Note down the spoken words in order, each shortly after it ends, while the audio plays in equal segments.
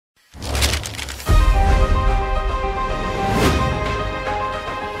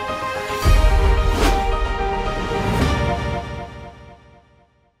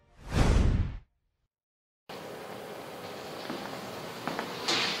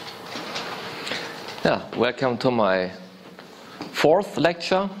Yeah, welcome to my fourth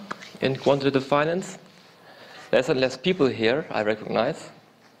lecture in quantitative finance. Less and less people here, I recognize.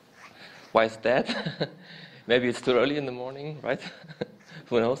 Why is that? Maybe it's too early in the morning, right?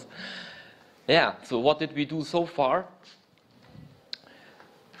 Who knows? Yeah, so what did we do so far?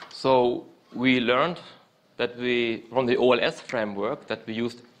 So we learned that from the OLS framework that we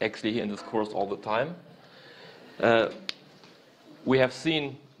used actually in this course all the time, we have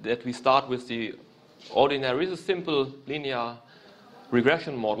seen that we start with the ordinary, a simple linear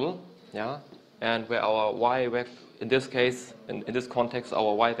regression model, yeah, and where our y vector, in this case, in this context,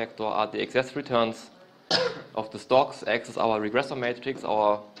 our y vector are the excess returns of the stocks, x is our regressor matrix,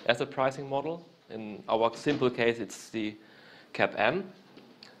 our asset pricing model. In our simple case, it's the CAPM.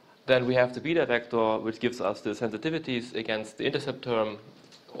 Then we have the beta vector, which gives us the sensitivities against the intercept term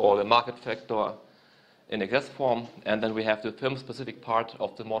or the market factor in excess form, and then we have the firm-specific part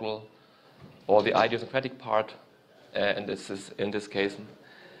of the model, or the idiosyncratic part, and this is, in this case,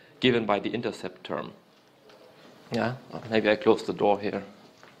 given by the intercept term. Yeah, maybe I close the door here.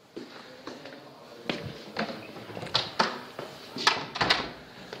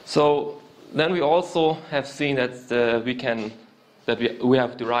 So then we also have seen that we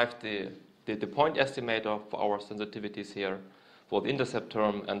have derived the point estimator for our sensitivities here for the intercept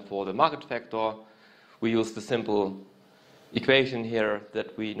term and for the market factor. We use the simple equation here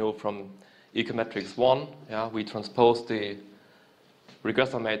that we know from econometrics 1. Yeah, we transpose the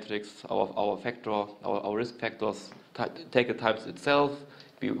regressor matrix, our factor, our risk factors, take it times itself.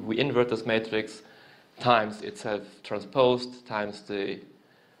 We invert this matrix times itself transposed times the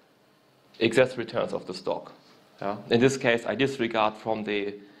excess returns of the stock. Yeah. In this case, I disregard from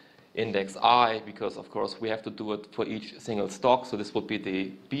the index I because, of course, we have to do it for each single stock. So this would be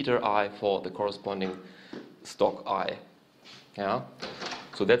the beta I for the corresponding stock I. Yeah.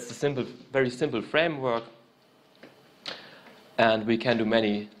 So that's the very simple framework, and we can do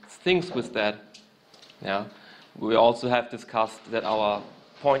many things with that. Yeah. We also have discussed that our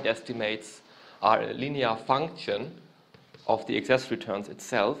point estimates are a linear function of the excess returns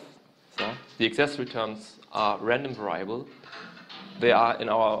itself. So the excess returns are random variable. They are, in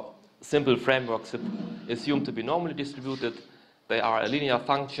our simple framework, assumed to be normally distributed. They are a linear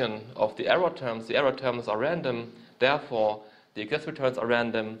function of the error terms. The error terms are random. Therefore, the excess returns are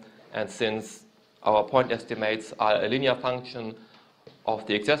random, and since our point estimates are a linear function of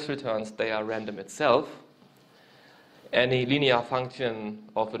the excess returns, they are random itself. Any linear function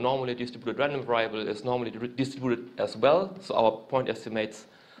of a normally distributed random variable is normally distributed as well, so our point estimator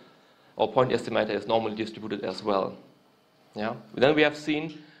is normally distributed as well. Yeah. Then we have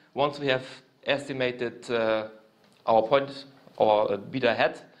seen, once we have estimated our point or beta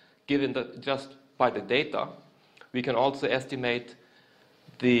hat given just by the data, we can also estimate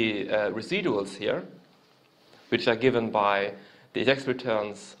the residuals here, which are given by the excess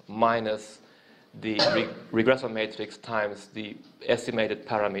returns minus the regressor matrix times the estimated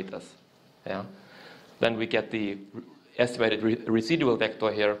parameters. Yeah. Then we get the estimated residual vector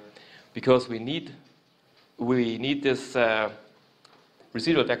here, because we need this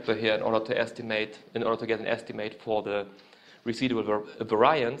residual vector here in order to get an estimate for the residual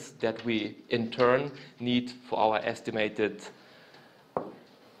variance that we in turn need for our estimated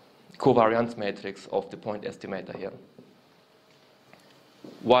covariance matrix of the point estimator here.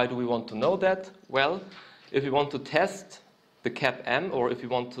 Why do we want to know that? Well, if we want to test the CAPM, or if we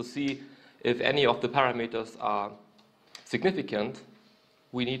want to see if any of the parameters are significant,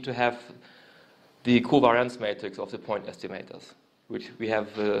 we need to have the covariance matrix of the point estimators, which we have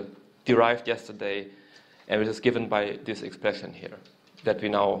derived yesterday, and which is given by this expression here that we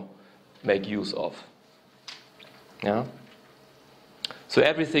now make use of. Yeah? So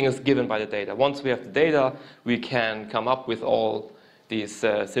everything is given by the data. Once we have the data, we can come up with all these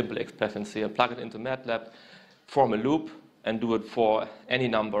simple expressions here, plug it into MATLAB, form a loop, and do it for any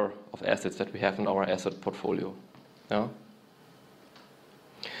number of assets that we have in our asset portfolio. Yeah?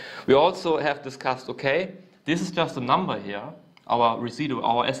 We also have discussed, okay, this is just a number here. Our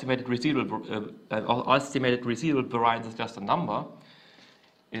estimated residual variance is just a number.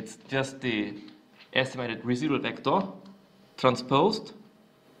 It's just the estimated residual vector transposed.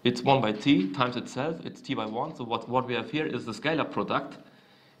 It's 1 by t times itself. It's t by 1. So what we have here is the scalar product.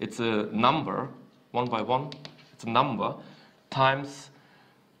 It's a number, 1 by 1. It's a number times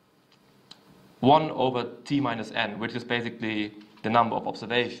 1 over t minus n, which is basically the number of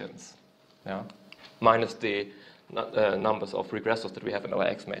observations, yeah, minus the numbers of regressors that we have in our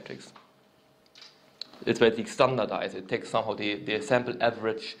X matrix. It's basically standardized. It takes somehow the sample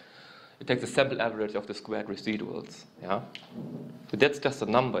average. It takes the sample average of the squared residuals. Yeah, but that's just a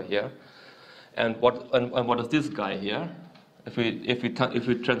number here. And what is this guy here? If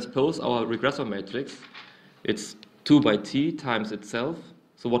we transpose our regressor matrix, it's 2 by t times itself.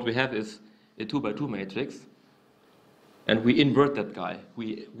 So what we have is a 2 by 2 matrix, and we invert that guy.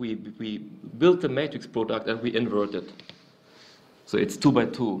 We build the matrix product and we invert it. So it's 2 by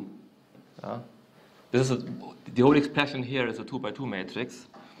 2. The whole expression here is a 2 by 2 matrix,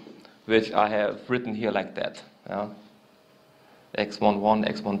 which I have written here like that. x11,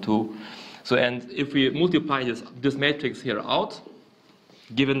 x12. So, and if we multiply this matrix here out,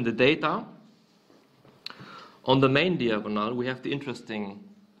 given the data, on the main diagonal, we have the interesting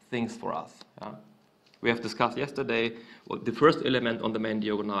things for us. We have discussed yesterday, the first element on the main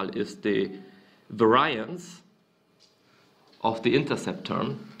diagonal is the variance of the intercept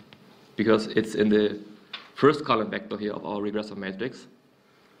term, because it's in the first column vector here of our regressor matrix.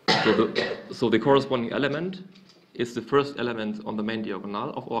 So the corresponding element is the first element on the main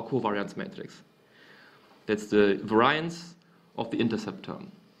diagonal of our covariance matrix. That's the variance of the intercept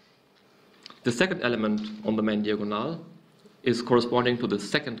term. The second element on the main diagonal is corresponding to the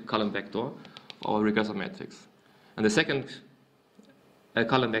second column vector of our regressor matrix. And the second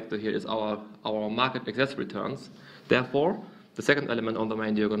column vector here is our market excess returns. Therefore, the second element on the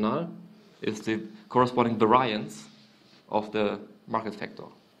main diagonal is the corresponding variance of the market factor.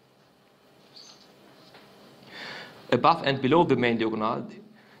 Above and below the main diagonal,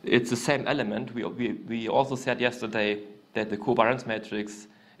 it's the same element. We also said yesterday that the covariance matrix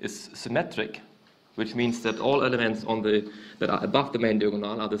is symmetric, which means that all elements that are above the main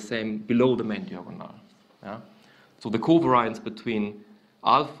diagonal are the same below the main diagonal. So the covariance between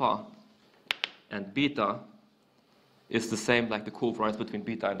alpha and beta is the same like the covariance between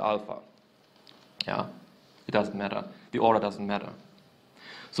beta and alpha. It doesn't matter. The order doesn't matter.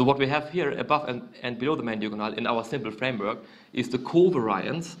 So what we have here above and below the main diagonal in our simple framework is the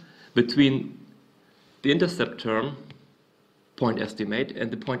covariance between the intercept term point estimate and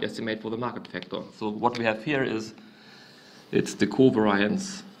the point estimate for the market factor. So what we have here is it's the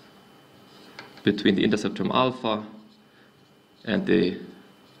covariance between the intercept term alpha and the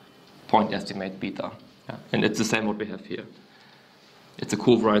point estimate beta. And it's the same what we have here. It's a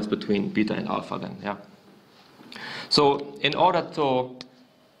covariance between beta and alpha then. So in order to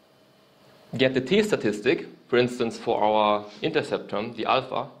get the t statistic, for instance, for our intercept term, the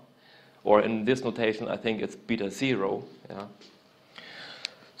alpha, or in this notation, I think it's beta 0.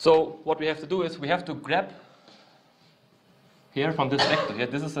 So what we have to do is we have to grab here from this vector here.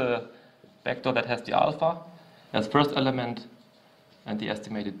 This is a vector that has the alpha as first element, and the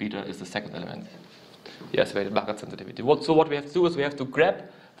estimated beta is the second element, the estimated market sensitivity. So what we have to do is we have to grab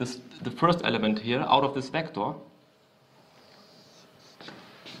the first element here out of this vector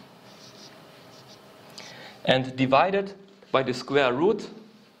and divide it by the square root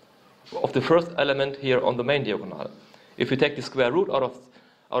of the first element here on the main diagonal. If we take the square root out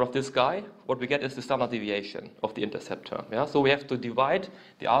of this guy, what we get is the standard deviation of the intercept term. So we have to divide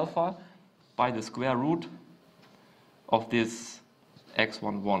the alpha by the square root of this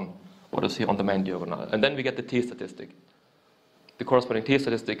x11, what is here on the main diagonal. And then we get the t statistic, the corresponding t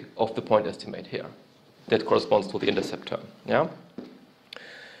statistic of the point estimate here. That corresponds to the intercept term.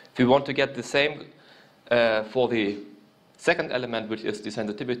 If we want to get the same for the second element, which is the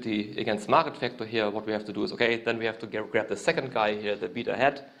sensitivity against market factor here, what we have to do is, then we have to grab the second guy here, the beta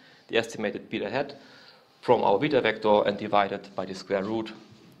hat, the estimated beta hat, from our beta vector and divide it by the square root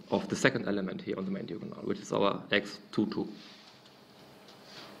of the second element here on the main diagonal, which is our x22.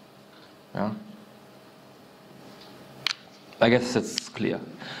 I guess it's clear.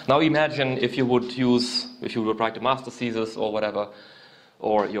 Now imagine if you would write a master thesis or whatever,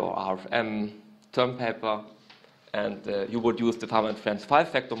 or your RFM term paper, and you would use the Farmer and Friends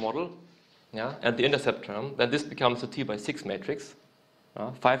 5-factor model, and the intercept term, then this becomes a t by 6 matrix.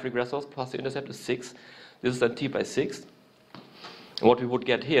 5 regressors plus the intercept is 6. This is then t by 6. And what we would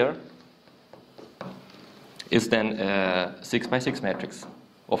get here is then a 6 by 6 matrix,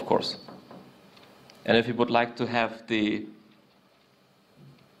 of course. And if you would like to have the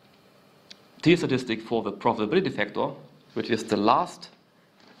t statistic for the profitability factor, which is the last,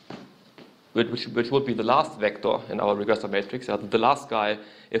 which would be the last vector in our regressor matrix. The last guy,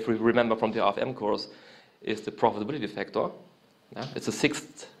 if we remember from the RFM course, is the profitability factor. It's the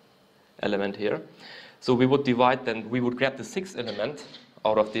sixth element here. So we would divide then, we would grab the sixth element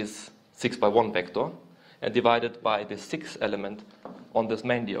out of this 6 by 1 vector and divide it by the sixth element on this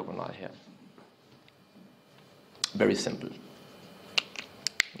main diagonal here. Very simple.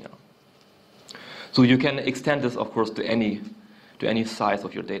 So you can extend this, of course, to any size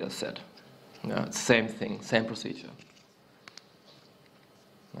of your data set. It's same thing, same procedure.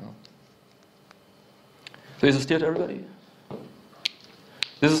 So is this clear to everybody?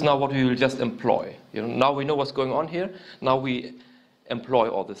 This is now what we will just employ. Now we know what's going on here. Now we employ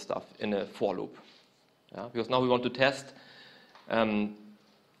all this stuff in a for loop. Yeah? Because now we want to test the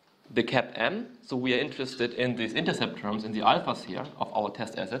CAPM. So we are interested in these intercept terms in the alphas here of our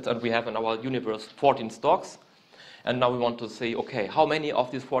test assets. And we have in our universe 14 stocks. And now we want to say, okay, how many of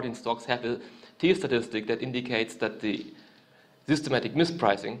these 14 stocks have a T statistic that indicates that the systematic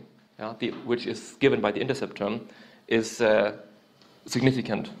mispricing, which is given by the intercept term, is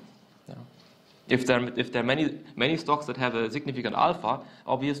significant. Yeah. If there are many stocks that have a significant alpha,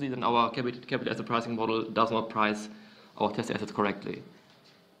 obviously then our capital asset pricing model does not price our test assets correctly.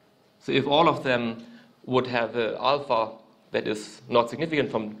 So if all of them would have an alpha that is not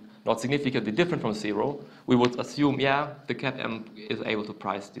significantly different from 0, we would assume, the CAPM is able to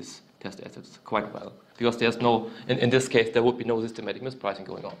price these test assets quite well. Because there's no, in this case, there would be no systematic mispricing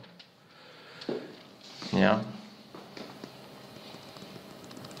going on. Yeah.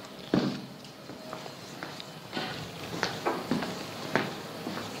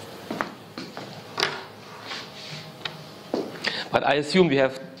 But I assume we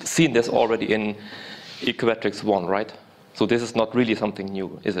have seen this already in Ecometrics 1, right? So this is not really something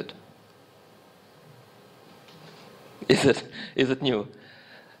new, is it? Is it new?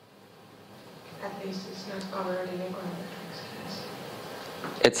 At least it's not covered in econometrics. Yes.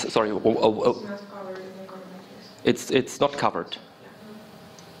 It's sorry. It's not covered in econometrics. It's not covered.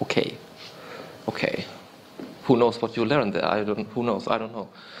 Yeah. Okay. Who knows what you learned there? Who knows? I don't know.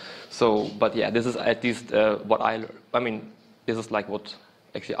 So, but yeah, this is at least what I mean. This is like what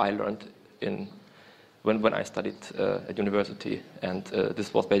actually I learned when I studied at university, and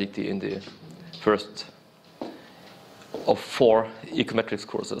this was basically in the first of 4 econometrics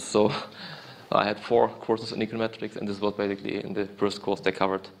courses. So I had 4 courses in econometrics, and this was basically in the first course they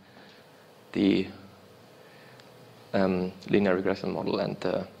covered the linear regression model and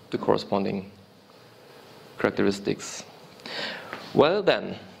the corresponding characteristics. Well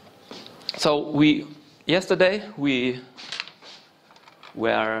then, so yesterday we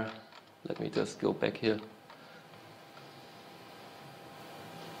were, let me just go back here.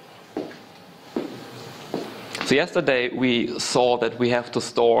 So yesterday we saw that we have to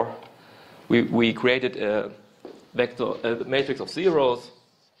store, we created a matrix of zeros,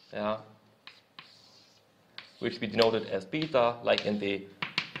 which we denoted as beta, like in the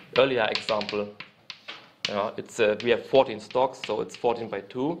earlier example. We have 14 stocks, so it's 14 by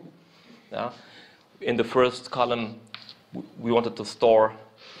 2. In the first column, we wanted to store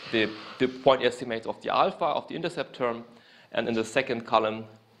the point estimates of the alpha of the intercept term, and in the second column,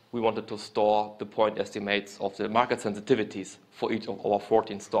 we wanted to store the point estimates of the market sensitivities for each of our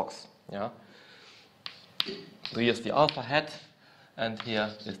 14 stocks. So here's the alpha hat, and here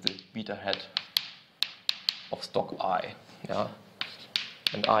is the beta hat of stock I.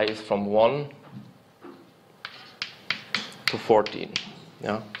 And I is from 1 to 14.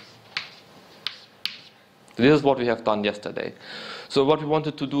 So this is what we have done yesterday. So what we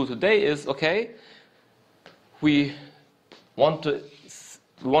wanted to do today is, okay, we want to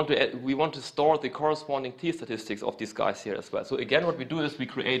store the corresponding T statistics of these guys here as well. So again, what we do is we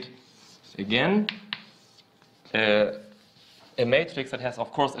create again a matrix that has,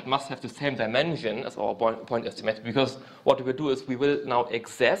 of course, it must have the same dimension as our point estimate, because what we will do is we will now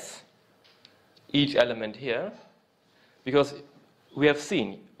access each element here, because we have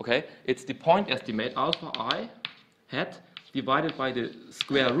seen, okay, it's the point estimate alpha I hat divided by the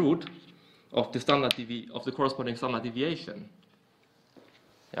square root of the corresponding standard deviation.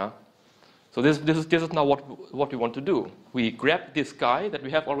 So this is now what we want to do. We grab this guy that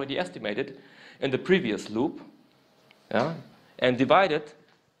we have already estimated in the previous loop, and divide it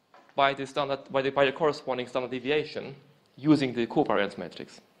by the corresponding standard deviation using the covariance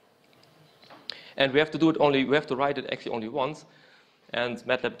matrix. And we have to do it we have to write it actually only once, and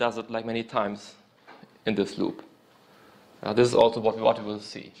MATLAB does it like many times in this loop. This is also what we will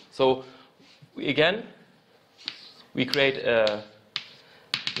see. So again, we create a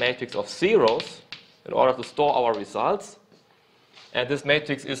matrix of zeros in order to store our results, and this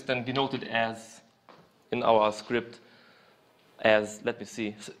matrix is then denoted as, in our script, as, let me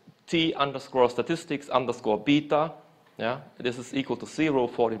see, T underscore statistics underscore beta. This is equal to 0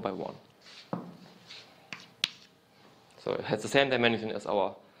 followed by 1. So it has the same dimension as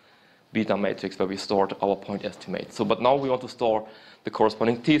our beta matrix where we stored our point estimate. So, but now we want to store the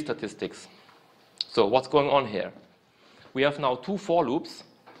corresponding T statistics. So what's going on here? We have now 2 for loops.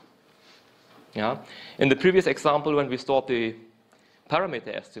 In the previous example, when we stored the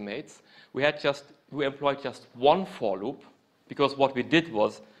parameter estimates, we employed just one for loop, because what we did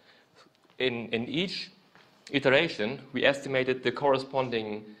was in each iteration, we estimated the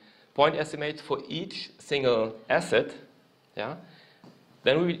corresponding point estimates for each single asset. Yeah.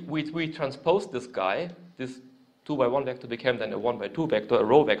 Then we transposed this guy. This 2 by 1 vector became then a 1 by 2 vector, a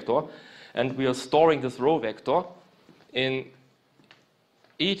row vector. And we are storing this row vector in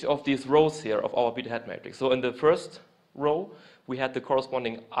each of these rows here of our beta hat matrix. So in the first row, we had the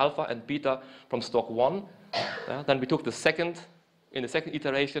corresponding alpha and beta from stock 1. Then we took the second, in the second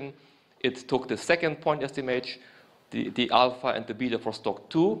iteration, it took the second point estimate, the alpha and the beta for stock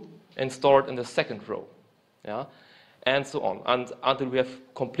 2, and stored in the second row. Yeah? And so on, and until we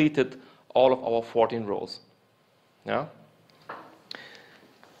have completed all of our 14 rows. Yeah?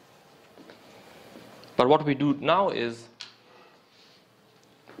 But what we do now is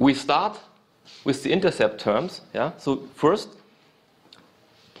we start with the intercept terms. Yeah? So first,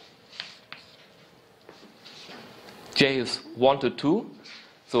 j is 1 to 2.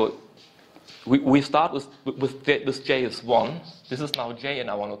 So we start with j is 1. This is now j in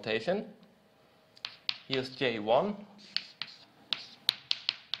our notation. Here's j1.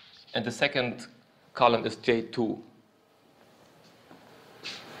 And the second column is j2.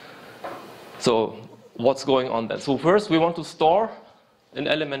 So what's going on then? So first we want to store an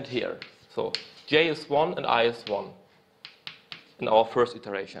element here. So j is 1 and I is 1 in our first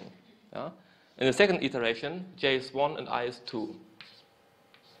iteration. Yeah? In the second iteration, j is 1 and I is 2.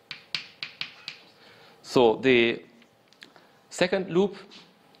 So the second loop,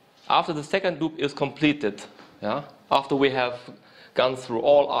 after the second loop is completed, yeah, after we have gone through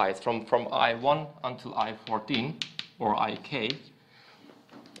all i's from I1 until I14 or ik,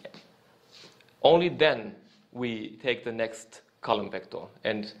 only then we take the next column vector,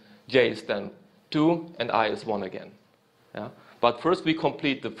 and j is then 2 and I is 1 again. Yeah? But first we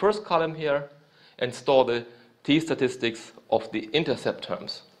complete the first column here and store the t statistics of the intercept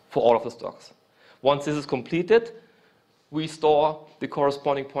terms for all of the stocks. Once this is completed, we store the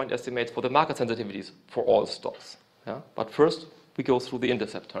corresponding point estimates for the market sensitivities for all stocks. Yeah? But first, we go through the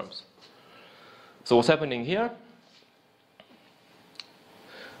intercept terms. So what's happening here?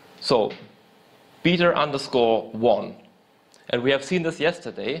 So beta underscore 1. And we have seen this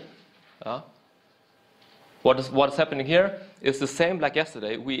yesterday. What is happening here is the same like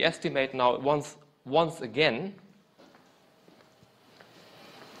yesterday. We estimate now once again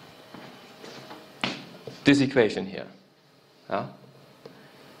this equation here. Yeah?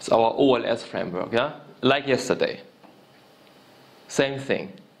 It's our OLS framework, yeah? Like yesterday. Same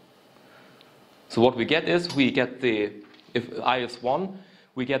thing. So what we get is, we get the, if I is 1,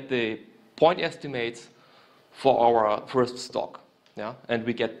 we get the point estimates for our first stock. Yeah? And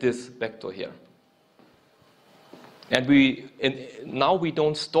we get this vector here. And now we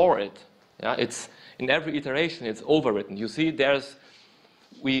don't store it. Yeah? It's, in every iteration, it's overwritten. You see,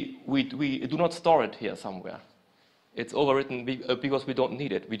 we do not store it here somewhere. It's overwritten because we don't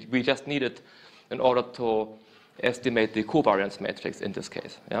need it. We just need it in order to estimate the covariance matrix in this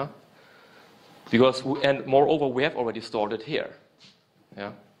case. Yeah? And moreover, we have already stored it here.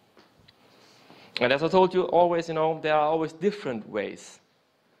 Yeah? And as I told you, always, there are always different ways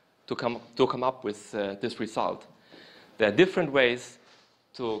to come up with this result. There are different ways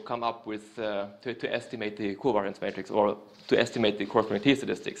to come up with to estimate the covariance matrix or to estimate the corresponding t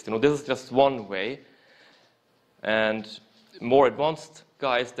statistics. This is just one way. And more advanced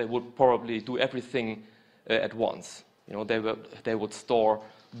guys, they would probably do everything at once. They would store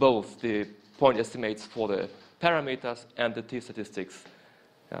both the point estimates for the parameters and the t statistics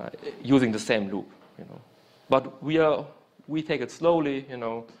using the same loop. But we take it slowly,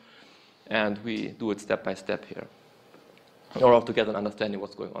 and we do it step by step here, in order to get an understanding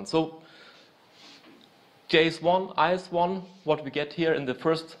what's going on. So j is 1, I is 1. What we get here in the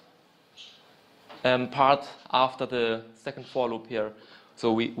first part after the second for loop here.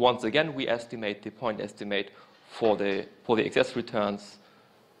 So once again we estimate the point estimate for the excess returns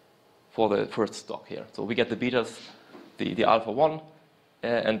for the first stock here. So we get the betas, the alpha 1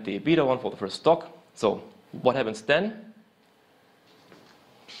 and the beta 1 for the first stock. So what happens then?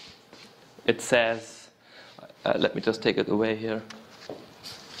 It says, let me just take it away here.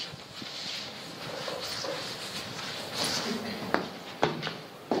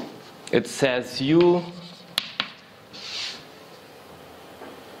 It says U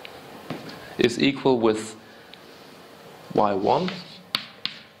is equal with y1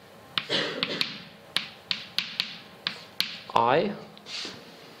 I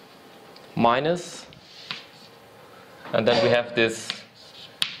minus, and then we have this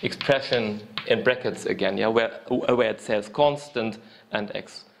expression in brackets again, yeah, where it says constant and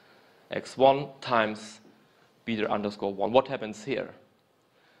x1 times beta underscore 1. What happens here?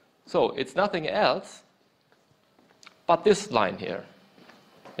 So it's nothing else but this line here.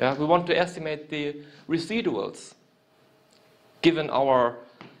 Yeah, we want to estimate the residuals given our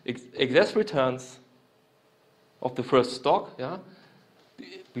excess returns of the first stock, yeah,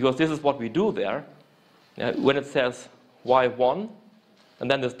 because this is what we do there. Yeah, when it says Y1,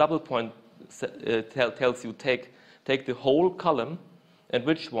 and then this double point tells you take the whole column, and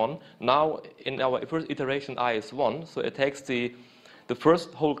which one? Now in our first iteration I is 1, so it takes the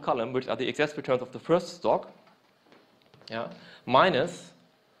first whole column, which are the excess returns of the first stock, yeah, minus,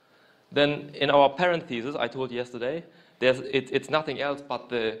 then in our parentheses, I told you yesterday, it's nothing else but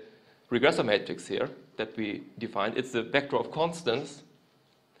the regressor matrix here that we defined. It's the vector of constants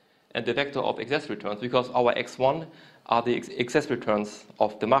and the vector of excess returns, because our x1 are the excess returns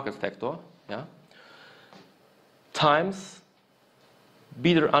of the market factor, yeah, times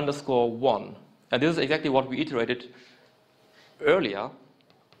beta underscore 1. And this is exactly what we iterated earlier.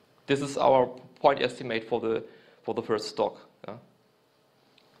 This is our point estimate for the first stock. Yeah?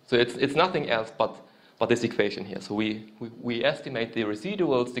 So it's nothing else but this equation here. So we estimate the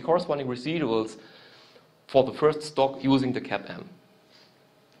residuals, the corresponding residuals for the first stock using the CAPM.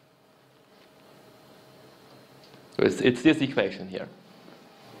 So it's this equation here.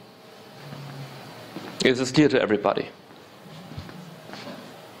 Is this clear to everybody?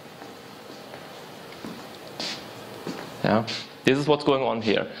 Yeah, this is what's going on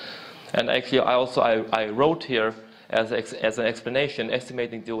here. And actually, I wrote here as an explanation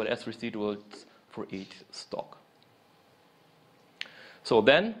estimating the OLS residuals for each stock. So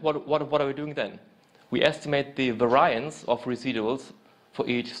then, what are we doing then? We estimate the variance of residuals for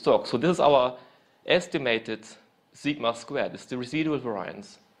each stock. So this is our estimated sigma squared. It's the residual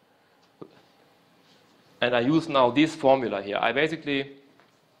variance. And I use now this formula here. I basically,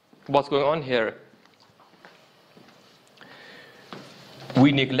 what's going on here,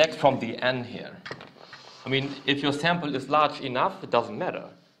 we neglect from the n here. I mean, if your sample is large enough, it doesn't matter,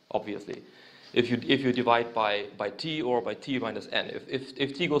 obviously. If you divide by t or by t minus n.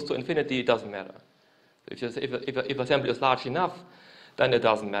 If t goes to infinity, it doesn't matter. If a sample is large enough, then it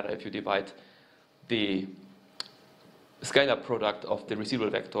doesn't matter if you divide the scalar product of the residual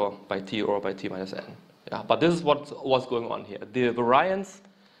vector by t or by t minus n. Yeah, but this is what's going on here. The variance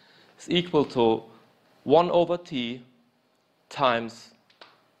is equal to 1 over t times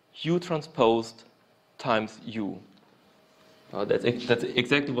u transposed times u. That's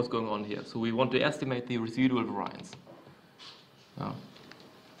exactly what's going on here. So we want to estimate the residual variance.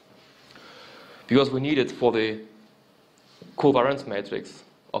 Because we need it for the covariance matrix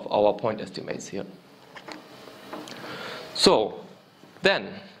of our point estimates here. So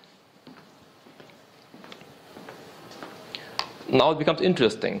then, now it becomes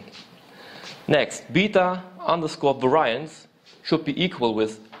interesting. Next, beta underscore variance should be equal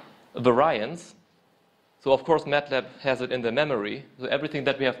with variance. So of course MATLAB has it in the memory. So everything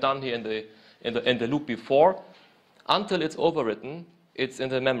that we have done here in the loop before, until it's overwritten, it's in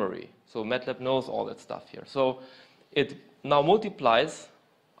the memory. So MATLAB knows all that stuff here. So it now multiplies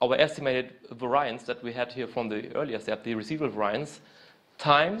our estimated variance that we had here from the earlier step, the residual variance,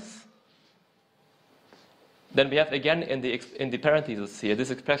 times, then we have again in the parentheses here, this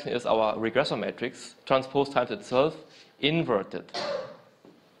expression is our regressor matrix, transpose times itself, inverted.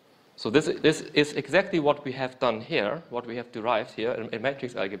 So this is exactly what we have done here, what we have derived here in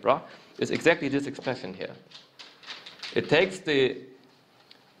matrix algebra, is exactly this expression here. It takes the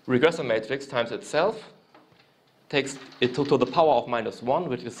regressor matrix times itself, takes it to the power of -1,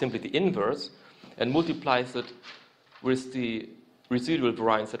 which is simply the inverse, and multiplies it with the residual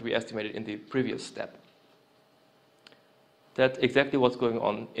variance that we estimated in the previous step. That's exactly what's going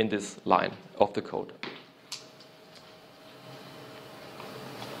on in this line of the code.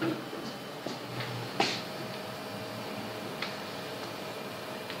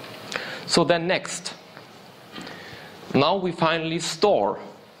 So then next, now we finally store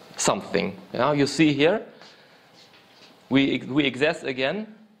something. Yeah, you see here, we access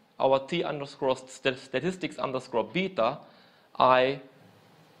again our t underscore statistics underscore beta, I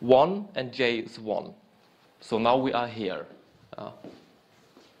 1 and j is 1. So now we are here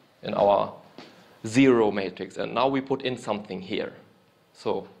in our 0 matrix, and now we put in something here.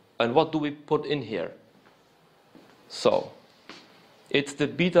 So, and what do we put in here? So, it's the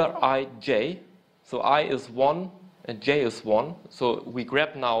beta ij. So I is 1 and j is 1. So we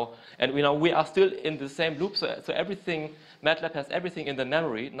grab now, and we are still in the same loop. So everything, MATLAB has everything in the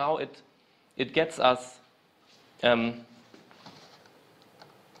memory. Now it gets us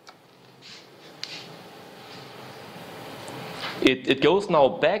it goes now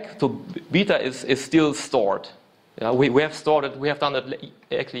back to beta is still stored. Yeah, we have stored it. We have done it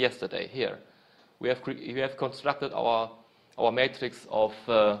actually yesterday here. we have constructed our matrix of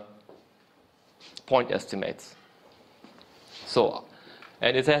point estimates. So,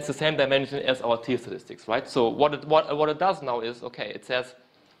 and it has the same dimension as our t statistics, right? So what it does now is, okay, it says,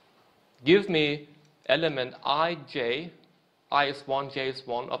 give me element I, j, I is 1, j is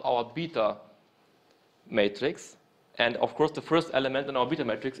 1 of our beta matrix. And of course, the first element in our beta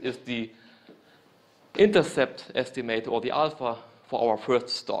matrix is the intercept estimate, or the alpha for our first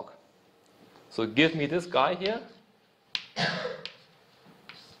stock. So give me this guy here.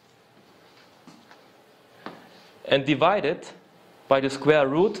 And divide it by the square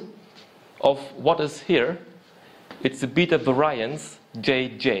root of what is here. It's the beta variance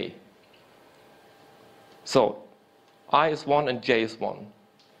jj. So I is 1 and j is 1.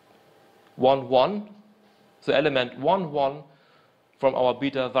 1, 1. So element 1, 1 from our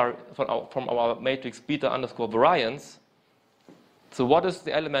from our matrix beta underscore variance. So what is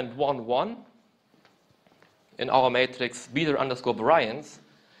the element 1, 1 in our matrix beta underscore variance?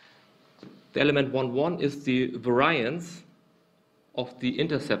 The element 1, 1 is the variance of the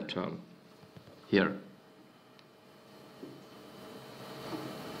intercept term here.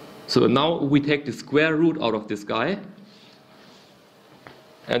 So now we take the square root out of this guy,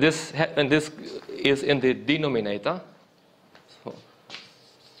 and this is in the denominator. So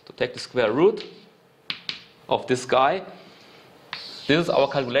to take the square root of this guy, this is our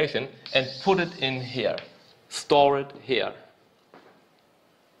calculation, and put it in here, store it here.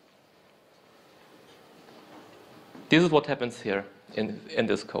 This is what happens here in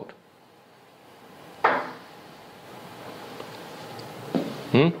this code.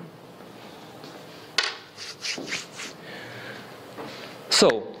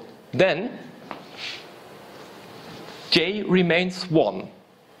 So then j remains 1,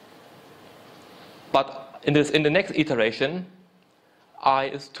 but in the next iteration I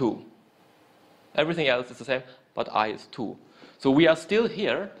is 2. Everything else is the same, but I is 2. So we are still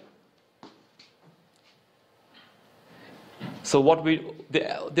here. So what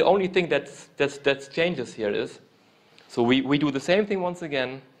the only thing that changes here is, so we do the same thing once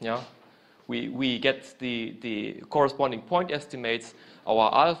again. Yeah, we get the corresponding point estimates,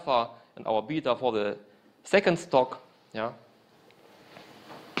 our alpha and our beta for the second stock. Yeah,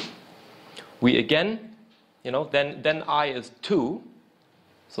 we again, then I is 2.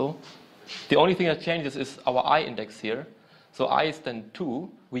 So the only thing that changes is our I index here. So I is then 2.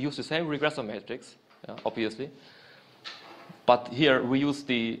 We use the same regressor matrix, obviously. But here we use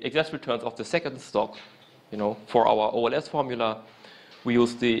the excess returns of the second stock, for our OLS formula. We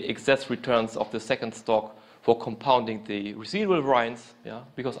use the excess returns of the second stock for compounding the residual variance,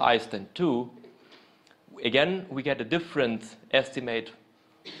 because I is then 2. Again, we get a different estimate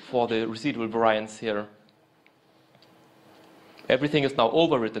for the residual variance here. Everything is now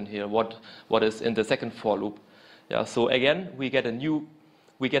overwritten here, what is in the second for loop. Yeah, so again, we get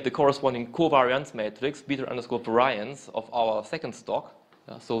the corresponding covariance matrix, beta underscore variance of our second stock.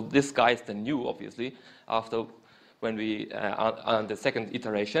 So this guy is the new, obviously, after when we on the second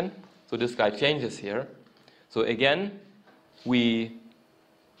iteration. So this guy changes here. So again, we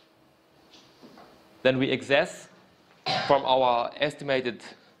access from our estimated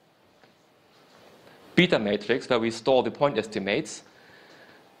beta matrix where we store the point estimates.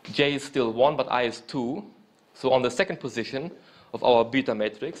 J is still 1, but I is 2. So on the second position of our beta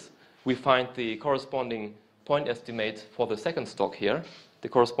matrix, we find the corresponding point estimate for the second stock here, the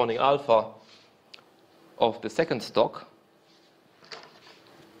corresponding alpha of the second stock.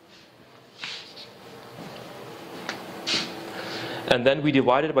 And then we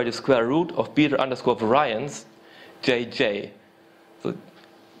divide it by the square root of beta underscore variance jj. So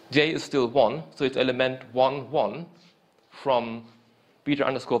j is still 1, so it's element 1, 1 from beta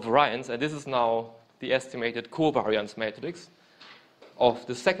underscore variance, and this is now the estimated covariance matrix of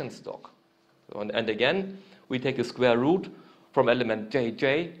the second stock. So, and again, we take the square root from element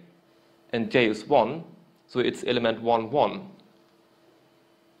jj, and j is 1, so it's element 1, 1.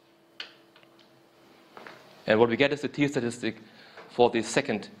 And what we get is the t statistic for the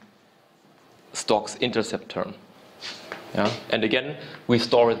second stock's intercept term. Yeah? And again, we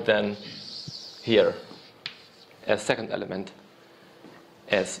store it then here as second element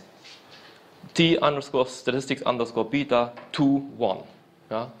as t underscore statistics underscore beta 2, 1.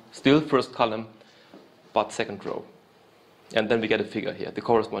 Yeah? Still first column, but second row. And then we get a figure here, the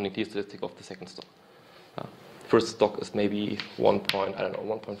corresponding t statistic of the second stock. First stock is maybe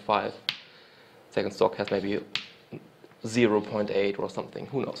 1.5. Second stock has maybe 0.8 or something,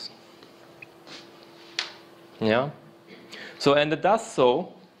 who knows. Yeah? So, and it does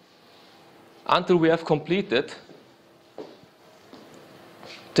so until we have completed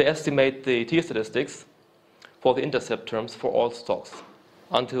to estimate the t-statistics for the intercept terms for all stocks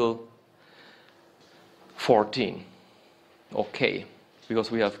until 14, or k,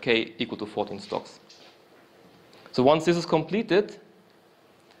 because we have k equal to 14 stocks. So once this is completed,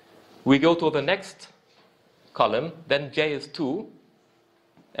 we go to the next column, then j is 2,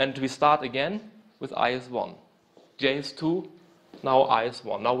 and we start again with I is 1. J is 2, now I is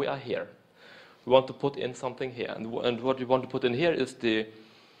 1. Now we are here. We want to put in something here. And what we want to put in here is the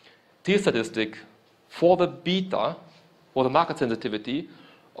t-statistic for the beta, or the market sensitivity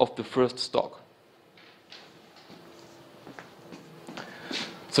of the first stock.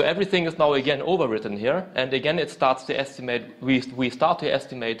 So everything is now again overwritten here, and again it starts to estimate, we start to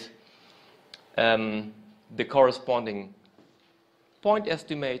estimate the corresponding point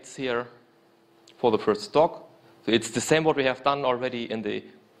estimates here for the first stock. So it's the same what we have done already in the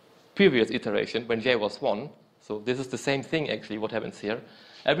previous iteration when j was 1. So this is the same thing actually what happens here.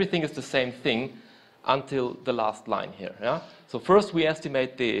 Everything is the same thing until the last line here. Yeah? So first we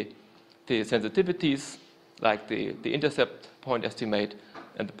estimate the sensitivities, like the intercept point estimate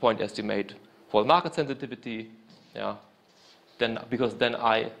and the point estimate for the market sensitivity. Yeah? Then, because then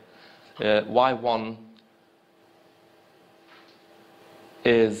y1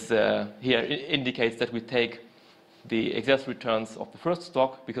 is here indicates that we take the excess returns of the first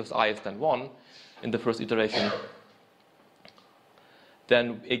stock, because I is then 1 in the first iteration.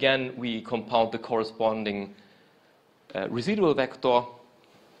 Then again we compound the corresponding residual vector.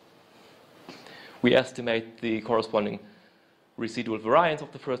 We estimate the corresponding residual variance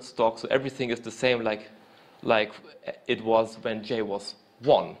of the first stock. So everything is the same like it was when j was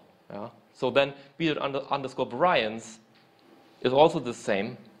 1. Yeah? So then beta underscore variance is also the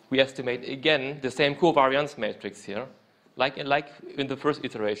same. We estimate again the same covariance matrix here, like in the first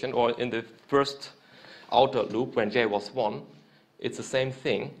iteration or in the first outer loop when j was 1. It's the same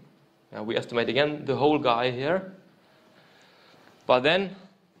thing. We estimate again the whole guy here. But then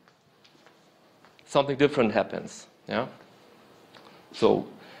something different happens. Yeah? So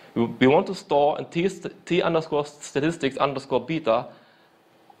we want to store in t underscore statistics underscore beta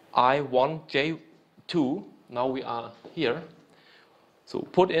I1 j2. Now we are here. So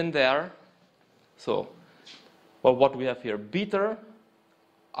put in there. So well, what we have here, beta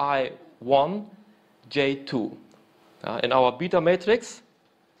I1 j2. In our beta matrix,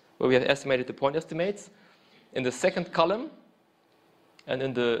 where we have estimated the point estimates, in the second column and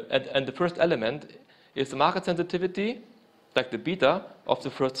in the first element is the market sensitivity, like the beta of the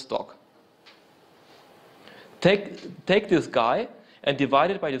first stock. Take this guy and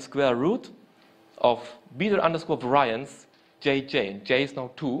divide it by the square root of beta underscore variance jj. J is now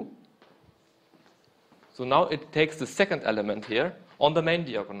 2. So now it takes the second element here on the main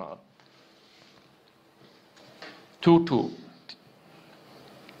diagonal. 2, 2.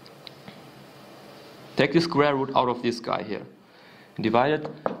 Take the square root out of this guy here and divide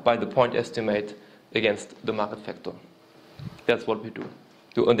it by the point estimate against the market factor. That's what we do.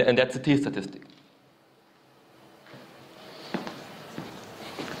 And that's the t-statistic.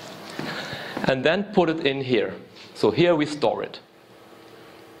 And then put it in here. So here we store it.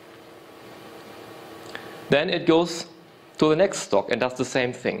 Then it goes to the next stock and does the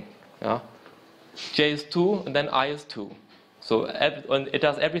same thing. Yeah? J is 2 and then I is 2. So it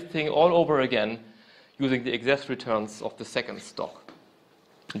does everything all over again using the excess returns of the second stock.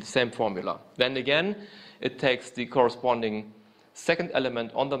 The same formula. Then again, it takes the corresponding second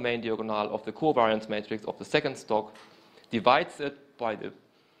element on the main diagonal of the covariance matrix of the second stock, divides it by the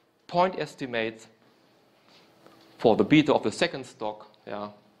point estimate for the beta of the second stock. Yeah,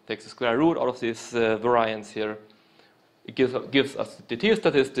 takes the square root out of this variance here. It gives us the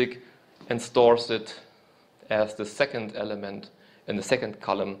t-statistic and stores it as the second element in the second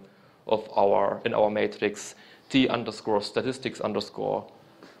column of in our matrix t underscore statistics underscore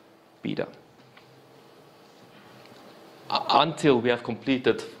beta. Until we have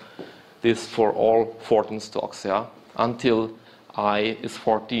completed this for all 14 stocks, yeah? Until I is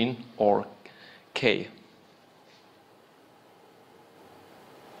 14 or k.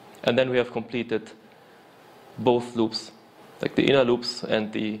 And then we have completed both loops, like the inner loops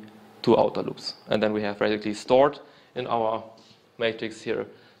and the 2 outer loops. And then we have basically stored in our matrix here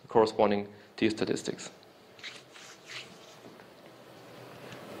the corresponding t-statistics.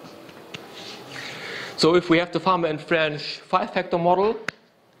 So if we have the Farmer and French 5-factor model,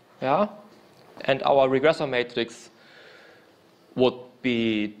 yeah, and our regressor matrix would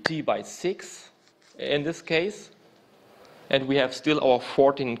be t by 6 in this case, and we have still our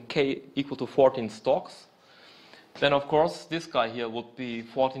 14k equal to 14 stocks, then of course this guy here would be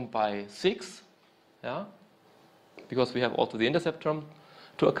 14 by 6, yeah, because we have also the intercept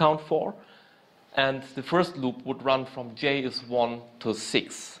to account for. And the first loop would run from j is 1 to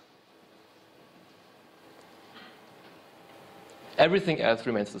 6. Everything else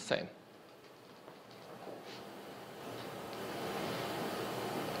remains the same.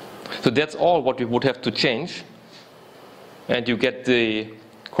 So that's all what we would have to change, and you get the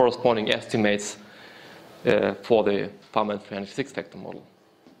corresponding estimates for the Farman 306 factor model.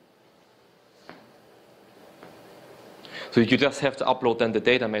 So you just have to upload then the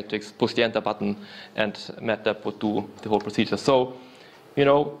data matrix, push the enter button, and MATLAB would do the whole procedure. So,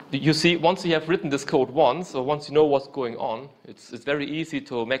 you see, once you have written this code once, or once you know what's going on, it's very easy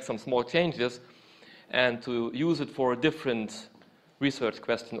to make some small changes and to use it for a different research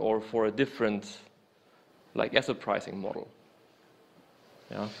question or for a different, like, asset pricing model.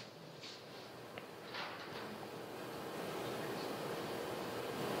 Yeah.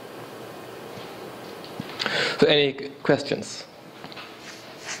 So any questions?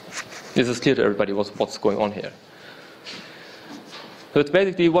 This is clear to everybody what's going on here. So it's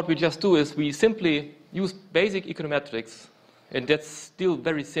basically what we just do is we simply use basic econometrics, and that's still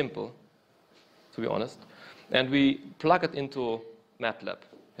very simple, to be honest, and we plug it into MATLAB,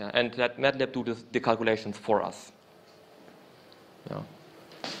 yeah, and let MATLAB do the calculations for us. Yeah.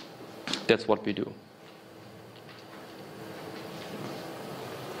 That's what we do.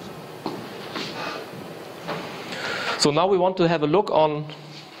 So now we want to have a look on,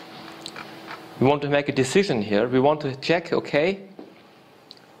 we want to make a decision here. We want to check, okay,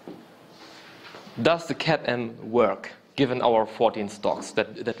 does the CAPM work given our 14 stocks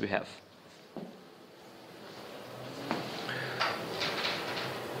that we have?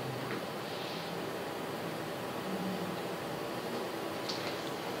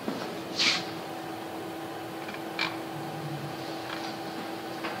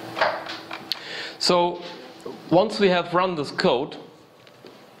 So once we have run this code,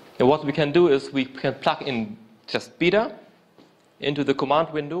 what we can do is we can plug in just beta into the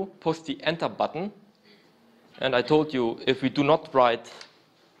command window, push the enter button, and I told you if we do not write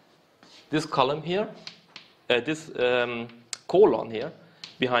this column here, this colon here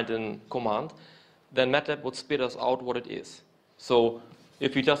behind the command, then MATLAB would spit us out what it is. So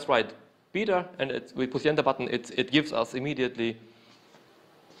if we just write beta and we push the enter button, it gives us immediately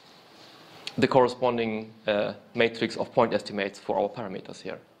the corresponding matrix of point estimates for our parameters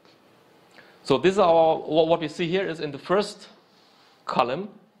here. So this is what we see here is in the first column,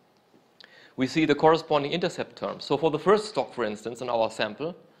 we see the corresponding intercept term. So for the first stock, for instance, in our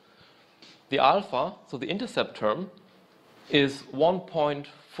sample, the alpha, so the intercept term, is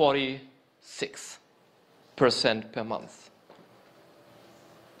 1.46% per month.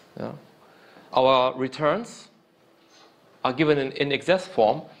 Yeah. Our returns are given in excess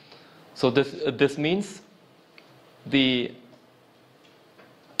form. So this means the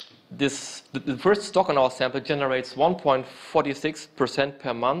first stock in our sample generates 1.46%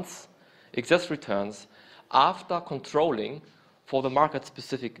 per month excess returns after controlling for the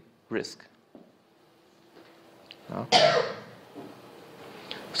market-specific risk. Yeah.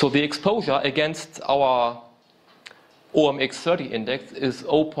 So the exposure against our OMX30 index is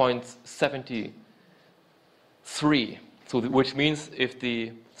 0.73. So which means if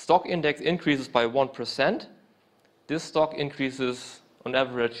the stock index increases by 1%, this stock increases on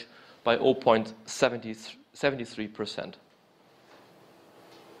average by 0.73%.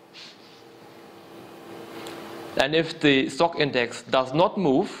 And if the stock index does not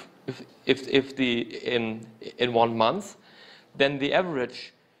move, in 1 month, then the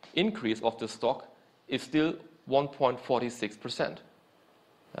average increase of the stock is still 1.46%.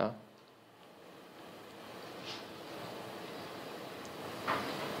 Yeah.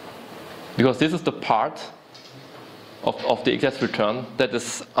 Because this is the part of the excess return that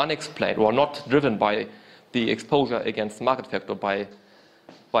is unexplained or not driven by the exposure against market factor by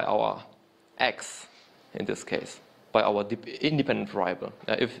our x in this case, by our independent variable.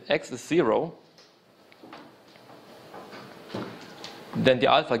 If x is 0, then the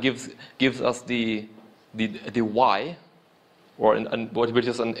alpha gives us the y, or which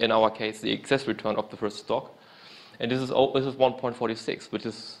is in our case the excess return of the first stock, and this is 1.46, which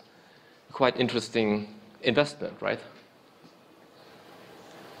is quite interesting investment, right?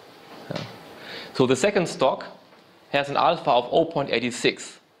 Yeah. So the second stock has an alpha of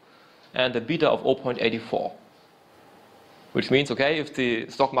 0.86 and a beta of 0.84, which means, okay, if the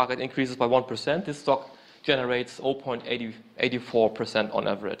stock market increases by 1%, this stock generates 0.84% on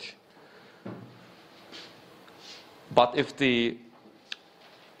average. But if the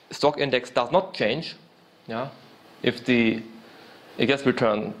stock index does not change, yeah, if the excess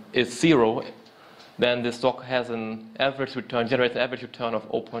return is 0, then the stock has an average return, generates an average return of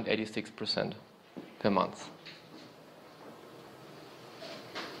 0.86% per month.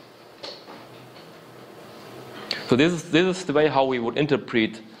 So this is the way how we would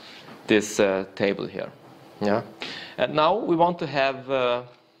interpret this table here. Yeah, and now we want to have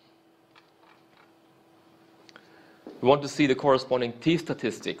we want to see the corresponding t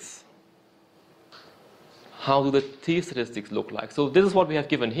statistics. How do the t statistics look like? So this is what we have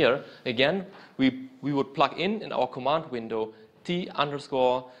given here. Again, we would plug in our command window t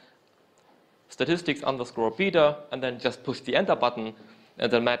underscore statistics underscore beta, and then just push the enter button,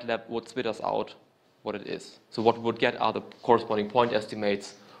 and then MATLAB would spit us out what it is. So what we would get are the corresponding point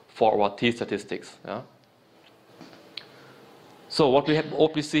estimates for our t statistics. Yeah? So what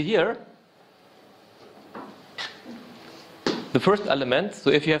we see here, the first element,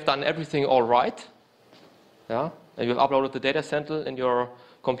 so if you have done everything all right, yeah, and you have uploaded the data sample in your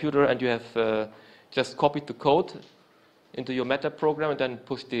computer and you have just copied the code into your MATLAB program and then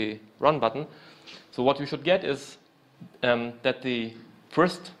push the run button, so what you should get is that the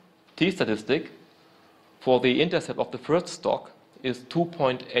first t statistic for the intercept of the first stock is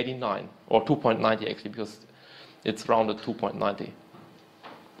 2.89, or 2.90 actually, because it's rounded 2.90.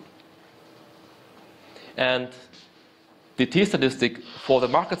 And the t statistic for the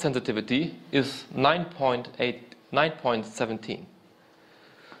market sensitivity is 9.17.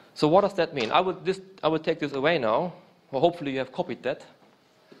 So what does that mean? I would take this away now. Well, hopefully you have copied that.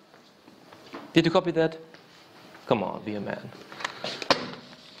 Did you copy that? Come on, be a man.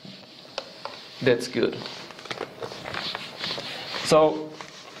 That's good. So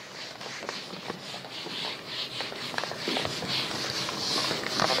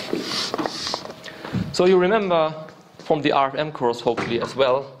you remember from the RFM course, hopefully as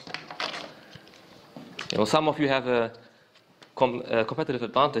well, some of you have a competitive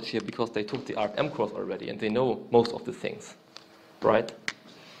advantage here because they took the RFM course already and they know most of the things, right?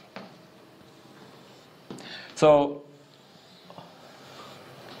 So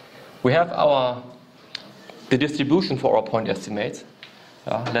we have the distribution for our point estimates.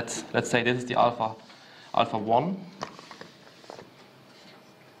 Let's say this is the alpha 1.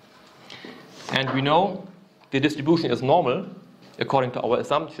 And we know the distribution is normal according to our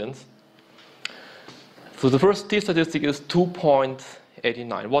assumptions. So the first t statistic is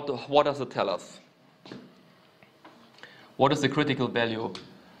 2.89. What does it tell us? What is the critical value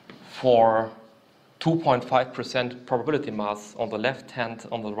for 2.5% probability mass on the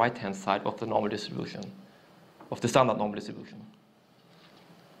right-hand side of the normal distribution, of the standard normal distribution?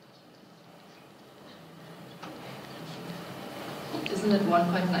 Isn't it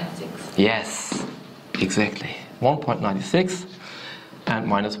 1.96? Yes, exactly. 1.96 and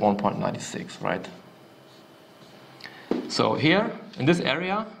minus 1.96, right? So here, in this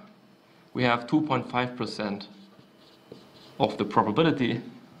area, we have 2.5% of the probability,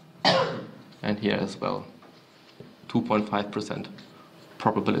 and here as well, 2.5%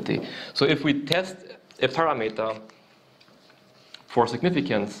 probability. So if we test a parameter for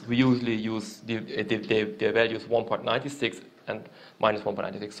significance, we usually use the values 1.96 and minus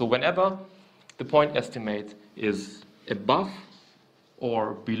 1.96. So whenever the point estimate is above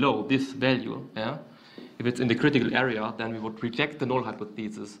or below this value, yeah, if it's in the critical area, then we would reject the null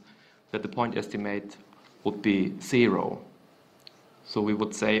hypothesis that the point estimate would be 0. So we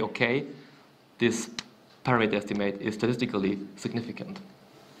would say, okay, this parameter estimate is statistically significant.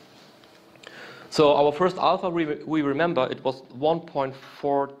 So our first alpha, we remember it was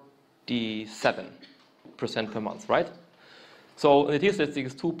 1.47% per month, right? So the t statistic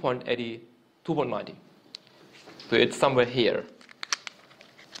is 2.90. So it's somewhere here.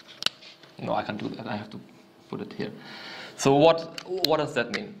 No, I can't do that. I have to put it here. So what does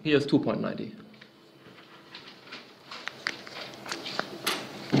that mean? Here's 2.90.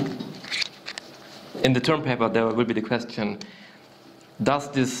 In the term paper, there will be the question,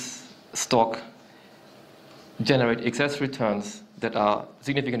 does this stock generate excess returns that are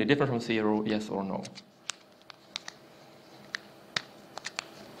significantly different from 0, yes or no?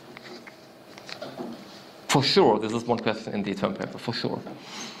 For sure, this is one question in the term paper, for sure.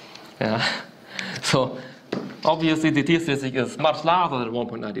 Yeah. So obviously the t statistic is much larger than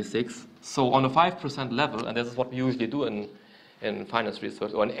 1.96. So on a 5% level, and this is what we usually do in finance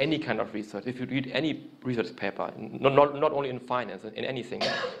research or in any kind of research, if you read any research paper, not only in finance, in anything,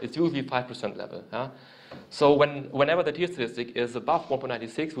 it's usually 5% level. Yeah? So whenever the t statistic is above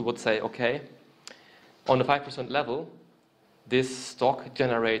 1.96, we would say, okay, on the 5% level, this stock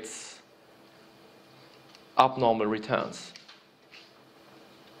generates abnormal returns.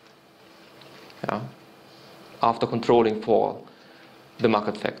 Yeah? After controlling for the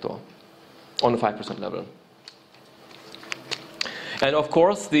market factor. on the 5% level. And of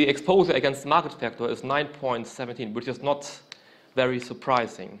course, the exposure against the market factor is 9.17, which is not very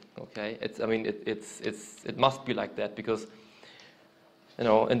surprising. Okay, it must be like that because, you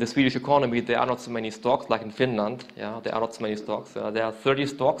know, in the Swedish economy there are not so many stocks like in Finland. Yeah, there are not so many stocks. There are 30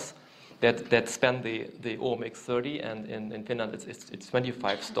 stocks that span the OMX 30, and in Finland it's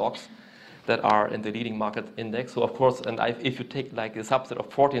 25 stocks that are in the leading market index. So of course, and if you take like a subset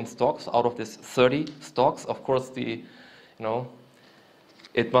of 14 stocks out of this 30 stocks, of course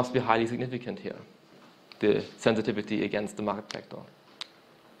it must be highly significant here, the sensitivity against the market factor.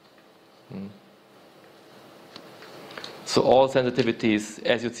 So all sensitivities,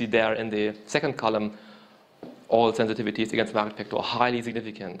 as you see there in the second column, all sensitivities against market factor are highly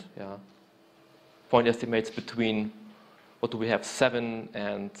significant. Yeah, point estimates between, what do we have, 7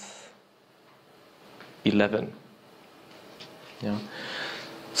 and 11. Yeah.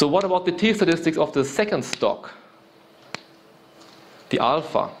 So what about the t-statistics of the second stock? The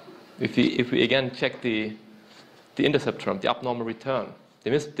alpha, if we again check the intercept term, the abnormal return,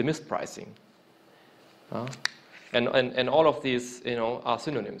 the mispricing, and all of these, you know, are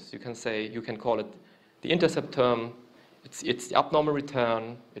synonyms. You can call it the intercept term. It's the abnormal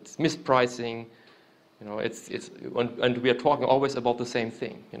return. It's mispricing. You know, and we are talking always about the same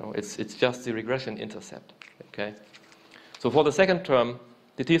thing. You know, it's just the regression intercept. Okay. So for the second term,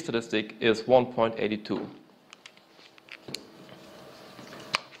 the t-statistic is 1.82.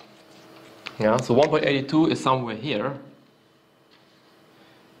 Yeah, so 1.82 is somewhere here.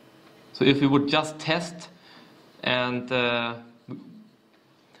 So if we would just test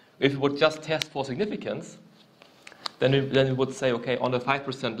for significance, then we would say, okay, on the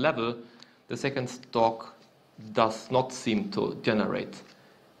 5% level, the second stock does not seem to generate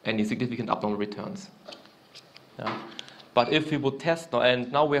any significant abnormal returns. Yeah. But if we would test now,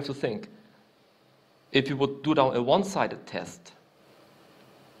 and now we have to think, if we would do down a one-sided test,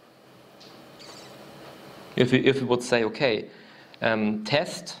 if we would say, okay,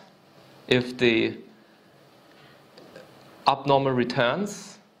 test if the abnormal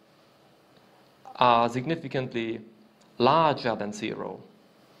returns are significantly larger than 0.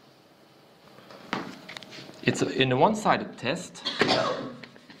 It's in a one-sided test.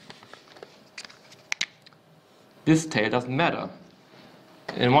 This tail doesn't matter.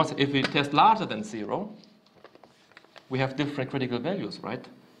 And if we test larger than 0, we have different critical values, right?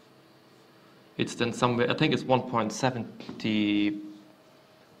 It's then somewhere, I think it's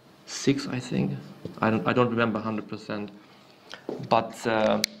 1.76, I think. I don't remember 100%. But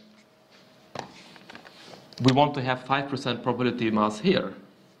we want to have 5% probability mass here,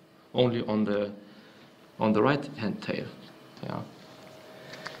 only on the right-hand tail. Yeah.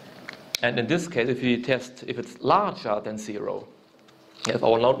 And in this case, if we test if it's larger than 0, if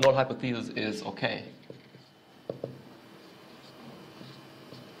our null hypothesis is okay,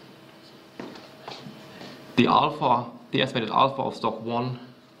 the estimated alpha of stock 1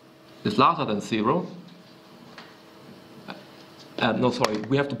 is larger than 0. No, sorry,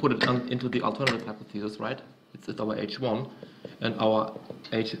 we have to put it into the alternative hypothesis, right? It's our H1, and our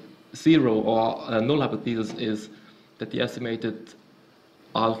H0 or null hypothesis is that the estimated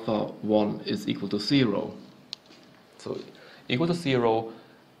alpha 1 is equal to 0. So equal to 0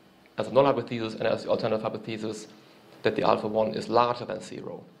 as a null hypothesis and as the alternative hypothesis that the alpha 1 is larger than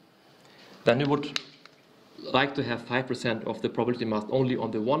 0. Then we would like to have 5% of the probability mass only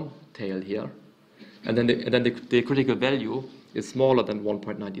on the one tail here, and then the critical value is smaller than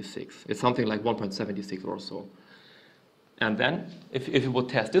 1.96. It's something like 1.76 or so. And then if you would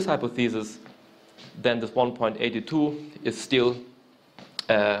test this hypothesis, then this 1.82 is still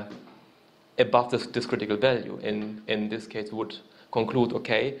above this critical value. In this case, we would conclude,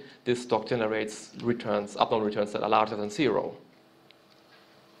 okay, this stock generates returns, abnormal returns that are larger than 0.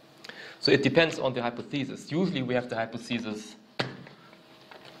 So it depends on the hypothesis. Usually we have the hypothesis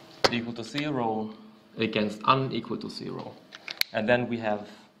equal to 0 against unequal to 0. And then we have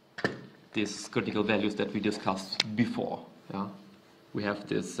these critical values that we discussed before. Yeah? We have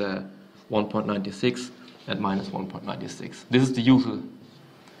this 1.96 and minus 1.96. This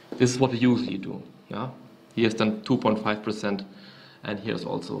is what we usually do. Yeah? Here's then 2.5%, and here's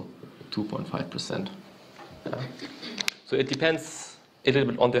also 2.5%. Yeah? So it depends a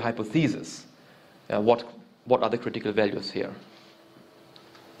little bit on the hypothesis. What are the critical values here?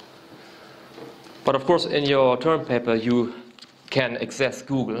 But of course, in your term paper, you can access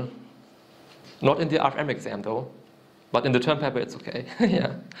Google. Not in the RFM exam, though, but in the term paper, it's okay.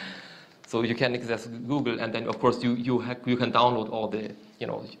 Yeah. So you can access Google, and then of course you can download all the,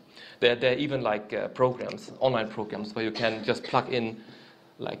 there are even like programs, online programs, where you can just plug in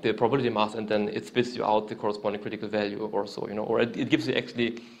like the probability mass, and then it spits you out the corresponding critical value or so, you know, or it gives you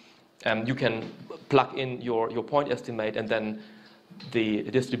actually, you can plug in your point estimate and then the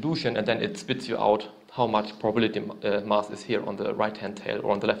distribution, and then it spits you out how much probability mass is here on the right-hand tail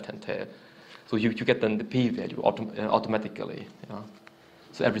or on the left-hand tail. So you get then the p-value automatically. Yeah?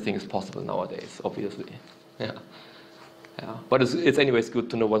 So everything is possible nowadays, obviously. Yeah. Yeah. But it's anyways good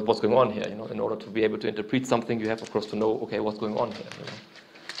to know what's going on here. You know, in order to be able to interpret something, you have, of course, to know, okay, what's going on here. You know?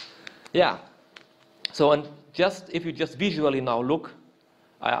 Yeah. So, and if you just visually now look,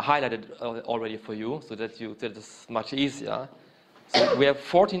 I highlighted already for you, so that it's much easier. So we have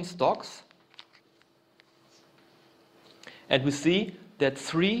 14 stocks, and we see that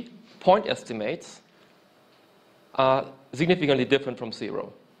 3 point estimates are significantly different from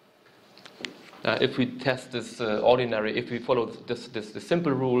 0. If we test this if we follow this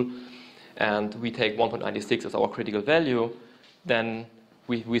simple rule, and we take 1.96 as our critical value, then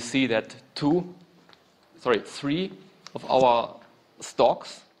we see that 3 of our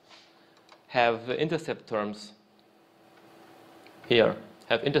stocks have intercept terms here,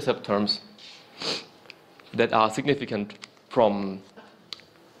 that are significant from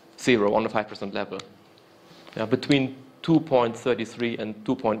 0 on the 5% level. Yeah, between 2.33 and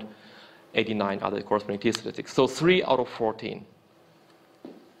 2.89 are the corresponding t-statistics. So 3 out of 14.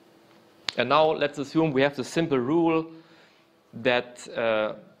 And now let's assume we have the simple rule that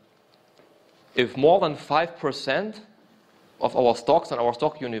if more than 5% of our stocks and our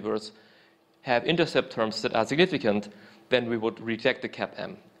stock universe have intercept terms that are significant, then we would reject the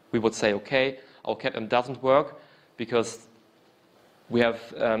CAPM. We would say, okay, our CAPM doesn't work because we have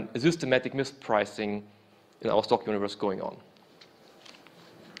a systematic mispricing in our stock universe going on.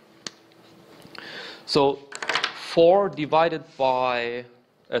 So 3 divided by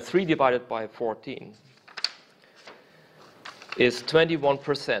 14 is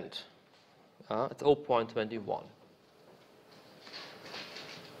 21%. It's 0.21.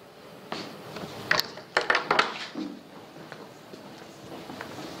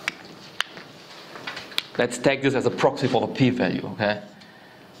 Let's take this as a proxy for the p-value, okay?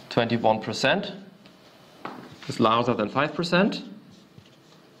 21% is larger than 5%.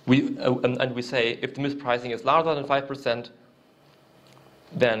 And we say if the mispricing is larger than 5%,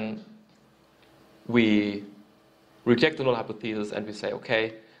 then we reject the null hypothesis and we say,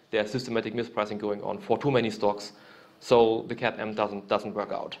 okay, there's systematic mispricing going on for too many stocks, so the CAPM doesn't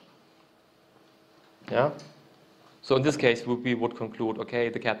work out. Yeah. So in this case, we would conclude, okay,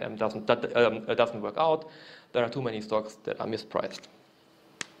 the CAPM doesn't work out. There are too many stocks that are mispriced.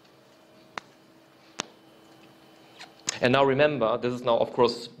 And now remember, this is now, of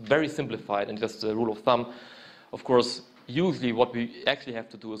course, very simplified and just a rule of thumb. Of course, usually what we actually have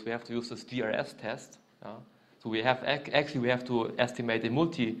to do is we have to use this DRS test. So we have to estimate a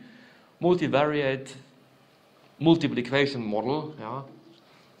multivariate multiple equation model. Yeah?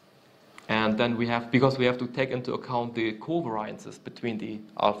 And then because we have to take into account the covariances between the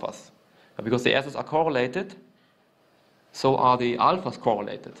alphas. Because the S's are correlated, so are the alphas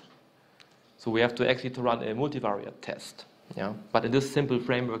correlated. So we have to actually run a multivariate test. Yeah? But in this simple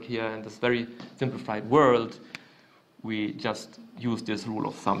framework here, in this very simplified world, we just use this rule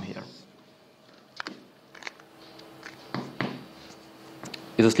of thumb here.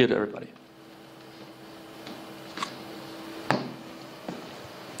 Is this clear to everybody?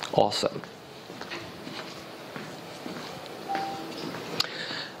 Awesome.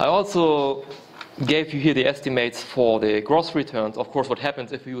 I also gave you here the estimates for the gross returns. Of course, what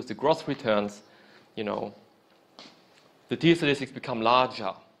happens if we use the gross returns, you know, the t-statistics become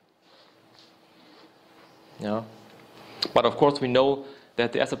larger. Yeah. But of course, we know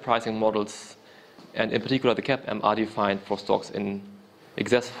that the asset pricing models, and in particular the CAPM, are defined for stocks in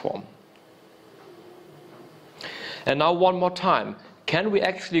excess form. And now one more time. Can we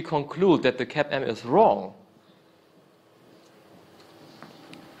actually conclude that the CAPM is wrong?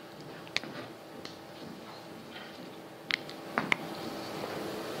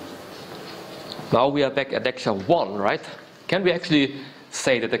 Now we are back at lecture 1, right? Can we actually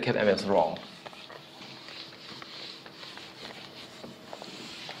say that the CAPM is wrong?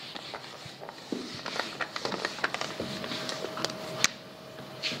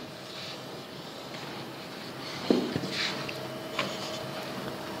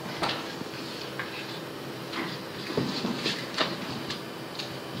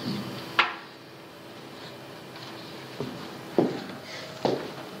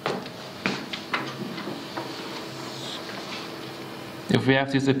 If we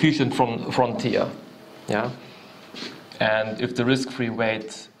have this efficient frontier, yeah, and if the risk-free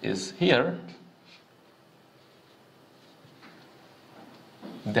weight is here,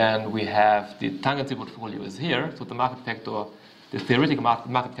 then we have the tangency portfolio is here, so the market factor, the theoretical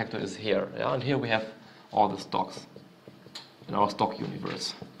market factor is here, yeah? And here we have all the stocks in our stock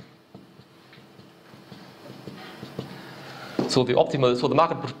universe. So the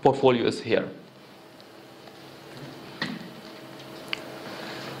market portfolio is here.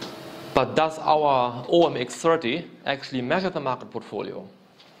 But does our OMX30 actually measure the market portfolio?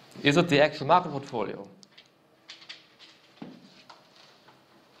 Is it the actual market portfolio?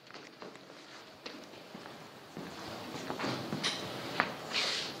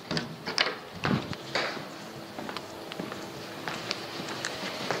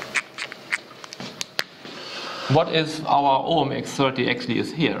 What if our OMX30 actually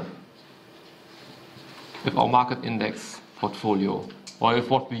is here? If our market index portfolio, or if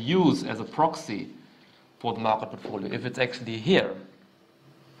what we use as a proxy for the market portfolio, if it's actually here.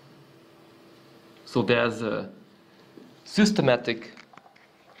 So there's a systematic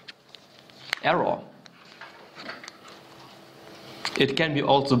error. It can be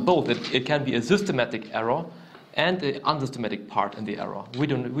also both. It can be a systematic error and an unsystematic part in the error. We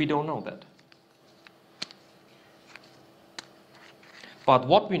don't know that. But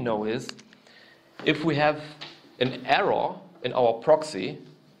what we know is, if we have an error in our proxy,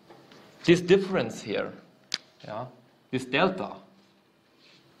 this difference here, yeah, this delta,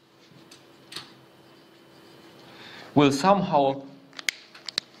 will somehow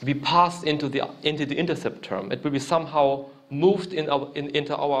be passed into the intercept term. It will be somehow moved in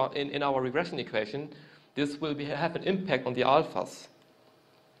our regression equation. This will have an impact on the alphas.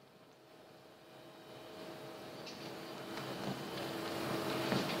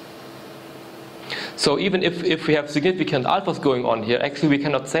 So even if we have significant alphas going on here, actually we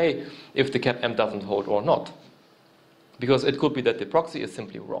cannot say if the CAPM doesn't hold or not. Because it could be that the proxy is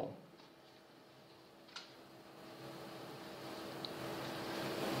simply wrong.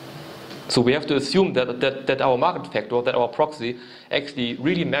 So we have to assume that our market factor, that our proxy, actually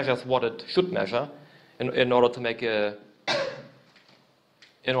really measures what it should measure in order to make a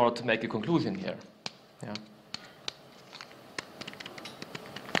conclusion here. Yeah.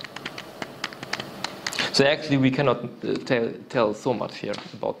 So actually we cannot tell so much here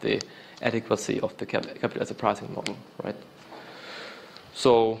about the adequacy of the capital asset pricing model, right?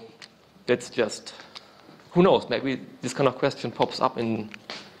 So that's just, who knows, maybe this kind of question pops up in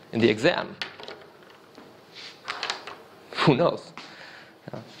the exam. Who knows?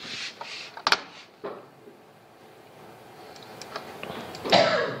 Yeah.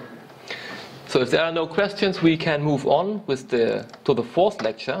 So if there are no questions, we can move on with to the fourth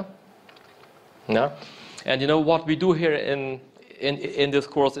lecture. Yeah. And you know what we do here in this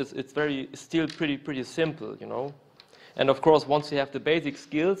course is still pretty simple, you know. And of course, once you have the basic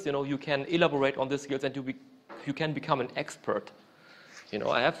skills, you know, you can elaborate on these skills and you can become an expert. You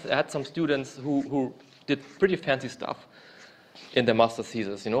know, I had some students who did pretty fancy stuff in their master's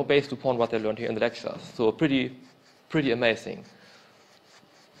thesis, you know, based upon what they learned here in the lectures. So pretty amazing.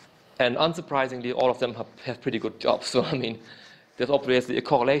 And unsurprisingly, all of them have pretty good jobs. So I mean, there's obviously a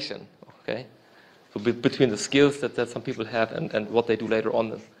correlation, okay? So between the skills that some people have and what they do later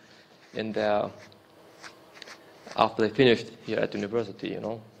on in their, after they finished here at university, you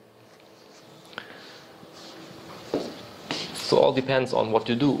know. So all depends on what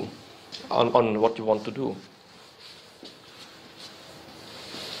you do, on what you want to do.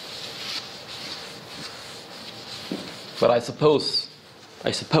 But I suppose,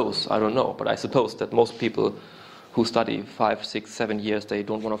 I don't know, but I suppose that most people who study 5, 6, 7 years, they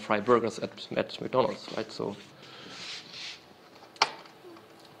don't want to fry burgers at McDonald's, right? So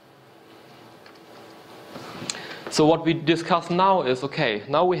what we discuss now is, okay,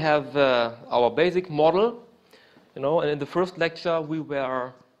 now we have our basic model, you know, and in the first lecture we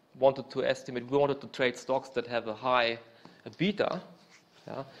wanted to trade stocks that have a high beta,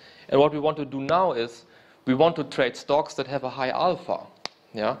 yeah? And what we want to do now is we want to trade stocks that have a high alpha,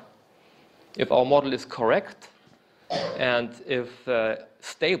 yeah? If our model is correct, and if the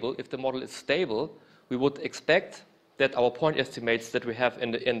model is stable, we would expect that our point estimates that we have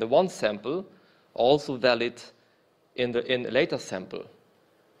in the one sample also valid in the later sample.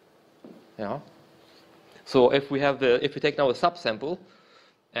 Yeah. So if we take now a subsample,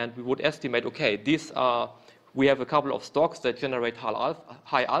 and we would estimate, okay, we have a couple of stocks that generate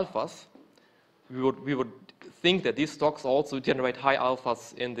high alphas. We would think that these stocks also generate high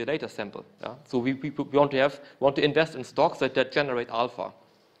alphas in the later sample. Yeah? So we want to invest in stocks that generate alpha.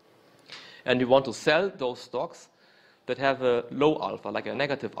 And we want to sell those stocks that have a low alpha, like a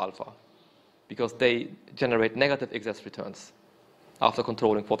negative alpha, because they generate negative excess returns after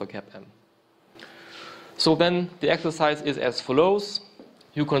controlling for the CAPM. So then the exercise is as follows.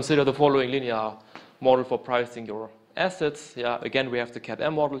 you consider the following linear model for pricing your assets. Yeah, again, we have the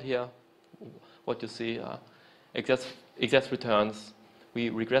CAPM model here. What you see, excess returns. We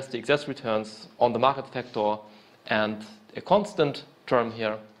regress the excess returns on the market factor and a constant term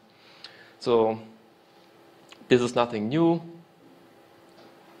here. So this is nothing new.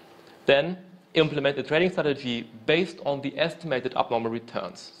 Then implement a trading strategy based on the estimated abnormal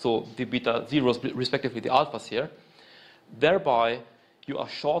returns. So the beta zeros, respectively the alphas here. Thereby, you are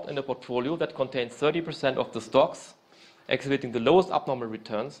short in a portfolio that contains 30% of the stocks exhibiting the lowest abnormal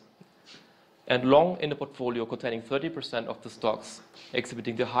returns, and long in a portfolio containing 30% of the stocks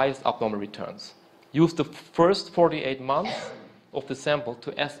exhibiting the highest abnormal returns. Use the first 48 months of the sample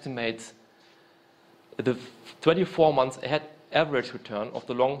to estimate the 24 months ahead average return of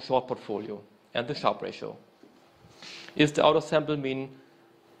the long-short portfolio and the Sharpe ratio. Is the out-of-sample mean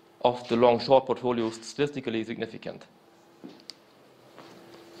of the long-short portfolio statistically significant?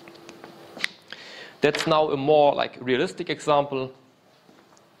 That's now a more like realistic example.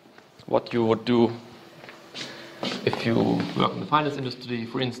 What you would do if you work in the finance industry,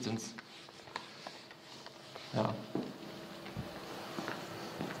 for instance. Yeah.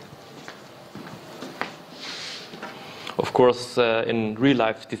 Of course, in real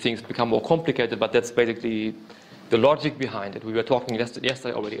life, these things become more complicated, but that's basically the logic behind it. We were talking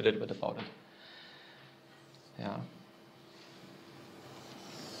yesterday already a little bit about it. Yeah.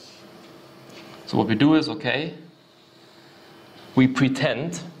 So what we do is, okay, we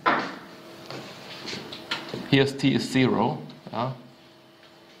pretend here's t is 0,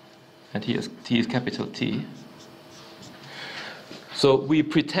 and here's t is capital T. So we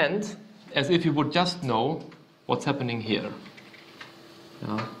pretend as if you would just know what's happening here.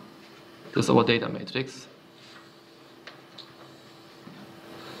 This is our data matrix.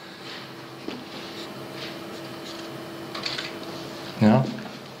 Yeah.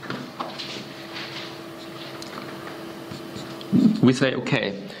 We say,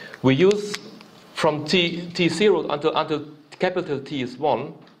 okay, we use from t0 until capital T is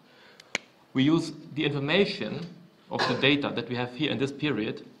 1, we use the information of the data that we have here in this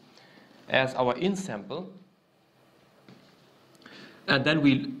period as our in-sample, and then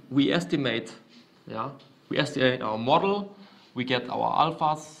we estimate, we estimate our model, we get our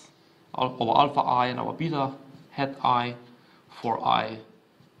alphas, our alpha I and our beta hat I for I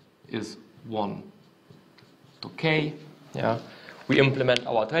is 1 to k. We implement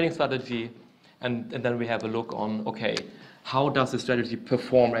our trading strategy, and then we have a look on, okay, how does the strategy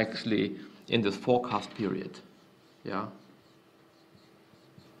perform actually in this forecast period?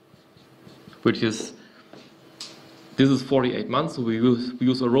 Which is, this is 48 months, so we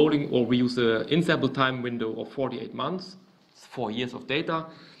use a rolling, or we use an in-sample time window of 48 months, it's 4 years of data,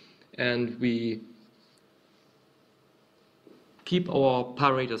 and we keep our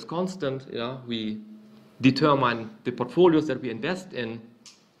parameters constant. We determine the portfolios that we invest in.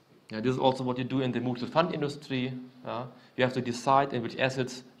 This is also what you do in the mutual fund industry. You have to decide in which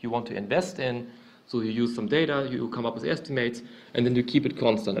assets you want to invest in. So you use some data, you come up with estimates, and then you keep it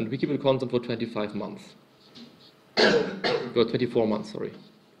constant. And we keep it constant for 25 months. For 24 months, sorry.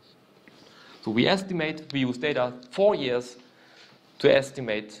 So we estimate, we use data 4 years to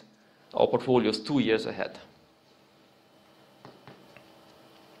estimate our portfolios 2 years ahead.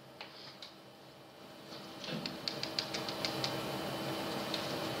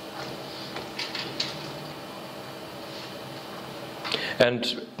 And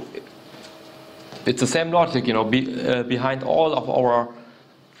it's the same logic, behind all of our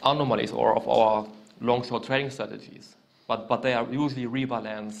anomalies or of our long-short trading strategies. But they are usually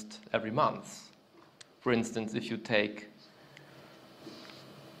rebalanced every month. For instance, if you take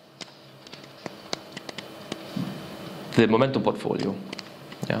the momentum portfolio,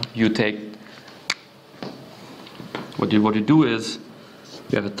 you take, what you do is,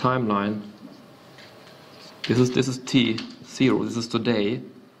 you have a timeline. This is T0, this is today,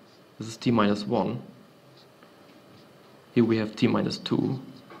 this is T minus 1. Here we have T minus 2.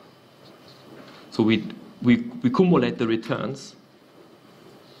 So we cumulate the returns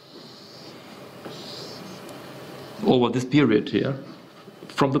over this period here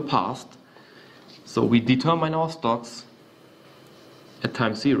from the past. So we determine our stocks at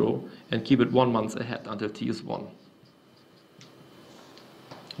time 0 and keep it 1 month ahead until T is 1.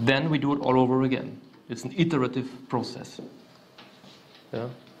 Then we do it all over again. It's an iterative process.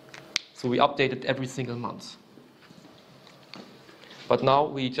 So we update it every single month. But now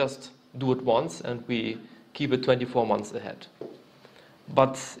we just do it once and we keep it 24 months ahead.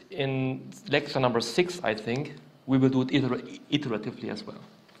 But in lecture number 6, I think, we will do it iteratively as well.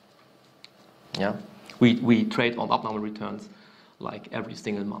 We trade on abnormal returns like every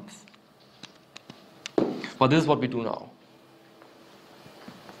single month. But this is what we do now.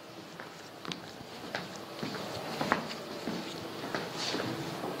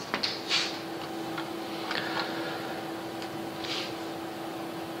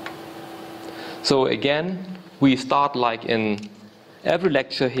 So again, we start like in every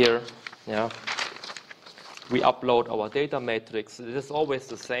lecture here. Yeah, we upload our data matrix. It is always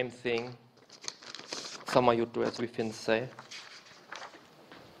the same thing. Samayutto, as we Finns say.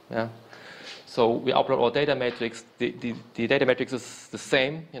 Yeah. So we upload our data matrix. The data matrix is the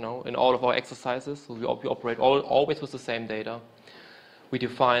same, in all of our exercises. So we operate always with the same data. We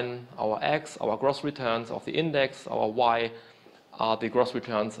define our X, our gross returns of the index. Our Y are the gross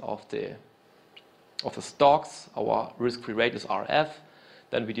returns of the stocks. Our risk-free rate is RF.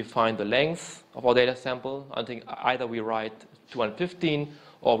 Then we define the length of our data sample. I think either we write 215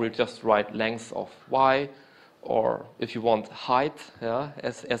 or we just write length of Y, or if you want height, yeah,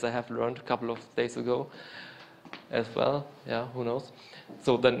 as I have learned a couple of days ago as well. Yeah, who knows?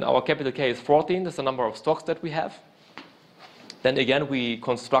 So then our capital K is 14. That's the number of stocks that we have. Then again, we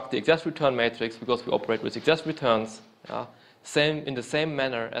construct the exact return matrix because we operate with exact returns. Yeah, in the same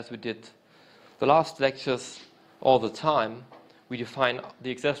manner as we did the last lectures all the time. We define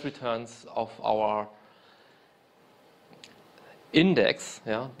the exact returns of our index,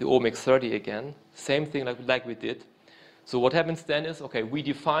 yeah, the OMX30 again. Same thing like we did. So what happens then is, okay, we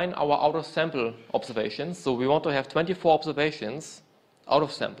define our out of sample observations. So we want to have 24 observations out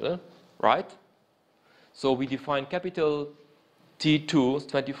of sample, right? So we define capital T2 is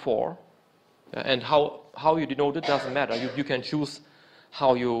 24. And how you denote it doesn't matter. You can choose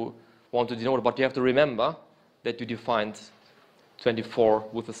how you want to denote it, but you have to remember that you defined 24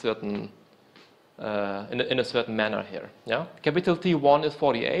 with a certain in a certain manner here. Yeah, capital T1 is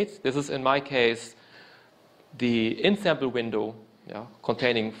 48. This is in my case the in-sample window, yeah,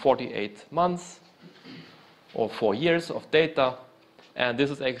 containing 48 months or 4 years of data, and this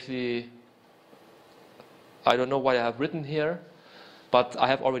is actually, I don't know what I have written here, but I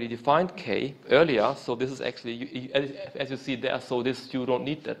have already defined K earlier, so this is actually, as you see there, so this you don't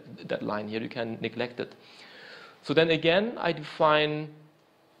need that line here, you can neglect it. So then again, I define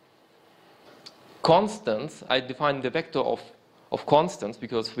constants. I define the vector of constants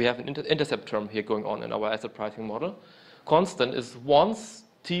because we have an intercept term here going on in our asset pricing model. Constant is ones,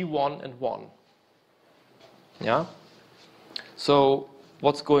 T1 and 1. Yeah? So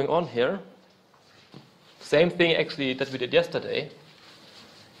what's going on here? Same thing actually that we did yesterday.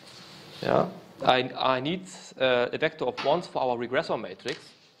 Yeah? I need a vector of ones for our regressor matrix.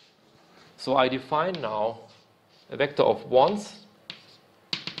 So I define now a vector of ones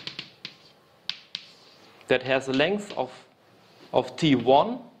that has a length of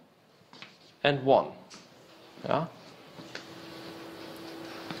T1 and 1. Yeah?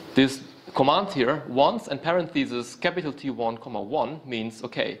 This command here, ones and parentheses capital T1, comma 1, means,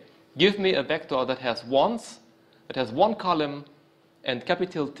 okay, give me a vector that has ones, that has one column and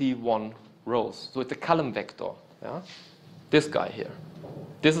capital T1 rows. So it's a column vector. Yeah? This guy here.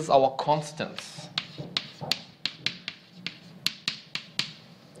 This is our constants.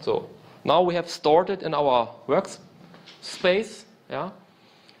 So now we have stored it in our workspace. Yeah?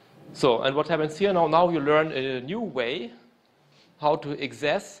 So, and what happens here now you learn a new way how to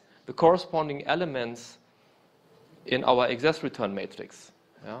access the corresponding elements in our access return matrix.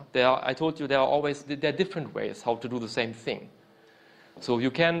 Yeah? I told you there are different ways how to do the same thing. So you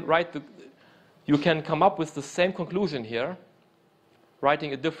can come up with the same conclusion here,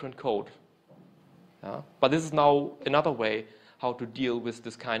 writing a different code. Yeah? But this is now another way how to deal with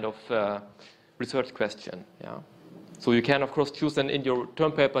this kind of research question. Yeah? So you can, of course, choose, and in your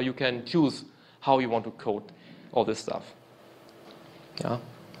term paper, you can choose how you want to code all this stuff. Yeah?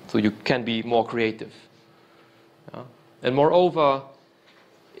 So you can be more creative. Yeah? And moreover,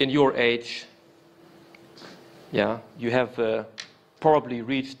 in your age, yeah, you have probably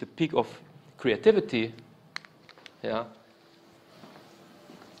reached the peak of creativity. Yeah?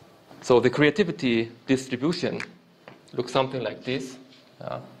 So the creativity distribution looks something like this.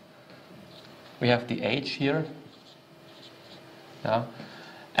 Yeah? We have the age here. Yeah?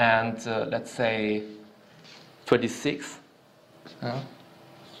 And let's say 26. Yeah?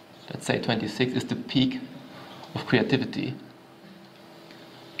 Let's say 26 is the peak of creativity.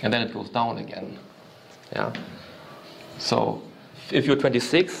 And then it goes down again. Yeah? So if you're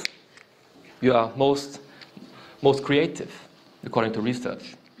 26, you are most creative, according to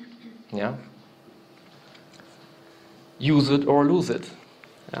research. Yeah? Use it or lose it.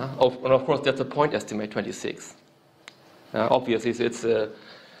 Yeah? And of course, that's a point estimate, 26. Obviously,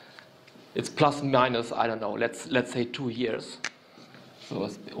 it's plus minus, I don't know, let's say 2 years. So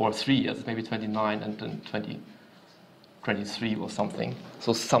or 3 years, maybe 29 and then 23 or something.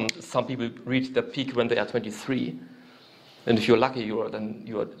 So some people reach their peak when they are 23, and if you're lucky, you're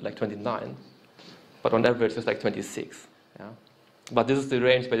like 29. But on average, it's like 26. Yeah? But this is the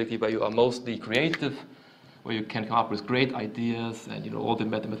range basically where you are mostly creative, where you can come up with great ideas, and all the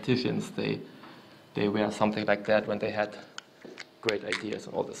mathematicians they were something like that when they had great ideas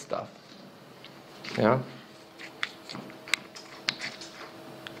and all this stuff. Yeah.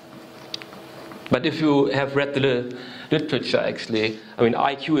 But if you have read the literature, actually, I mean,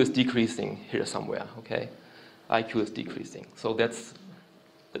 IQ is decreasing here somewhere. Okay, IQ is decreasing. So that's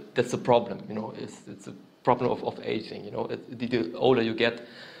the problem. It's a problem of aging. The older you get,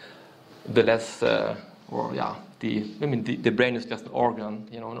 the less, the brain is just an organ.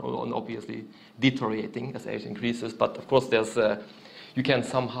 And obviously deteriorating as age increases. But of course, there's you can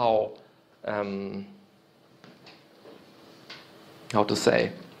somehow how to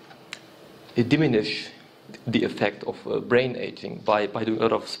say, diminish the effect of brain aging by doing a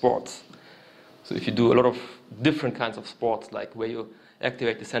lot of sports. So if you do a lot of different kinds of sports, like where you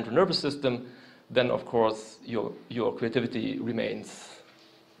activate the central nervous system, then of course your creativity remains,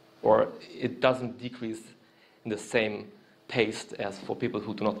 or it doesn't decrease in the same pace as for people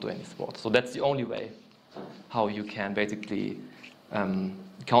who do not do any sports. So that's the only way how you can basically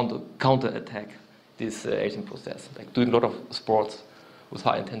counter-attack this aging process, like doing a lot of sports with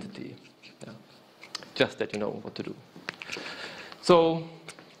high intensity. Yeah. Just that you know what to do. So,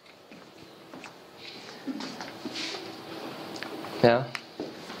 yeah.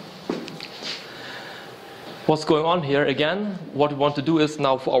 What's going on here again? What we want to do is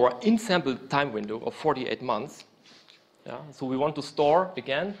now for our in-sample time window of 48 months. Yeah. So we want to store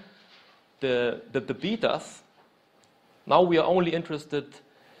again the betas. Now we are only interested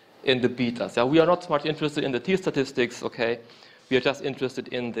in the betas. Yeah. We are not so much interested in the t-statistics. Okay. We are just interested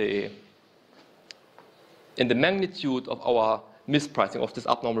in the magnitude of our mispricing of these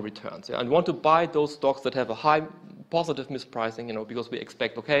abnormal returns. Yeah? And we want to buy those stocks that have a high positive mispricing, because we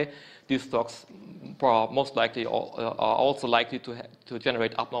expect, okay, these stocks are most likely are also likely to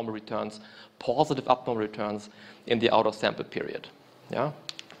generate abnormal returns, positive abnormal returns in the out of sample period. Yeah.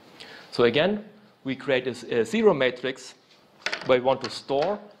 So again, we create a zero matrix where we want to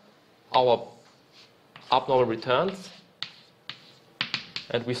store our abnormal returns.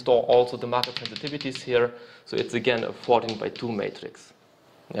 And we store also the market sensitivities here. So it's again a 14/2 matrix.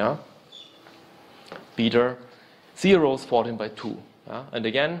 Yeah. Beta 0 is 14/2. Yeah? And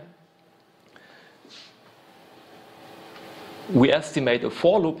again, we estimate a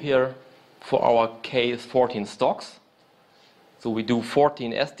for loop here for our case 14 stocks. So we do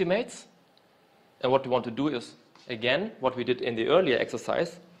 14 estimates. And what we want to do is, again, what we did in the earlier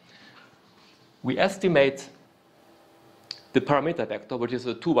exercise. We estimate the parameter vector, which is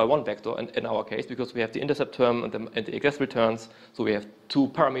a 2x1 vector in our case, because we have the intercept term and the excess returns. So we have 2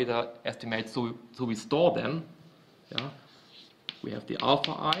 parameter estimates, so we store them. Yeah. We have the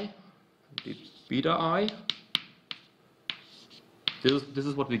alpha I, the beta I. This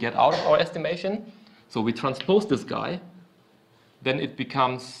is what we get out of our estimation. So we transpose this guy, then it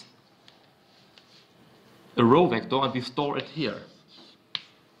becomes a row vector, and we store it here.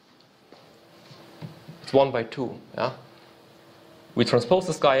 It's 1/2. Yeah. We transpose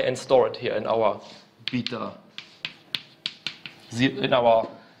this guy and store it here in our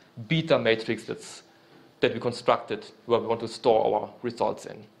beta matrix that we constructed, where we want to store our results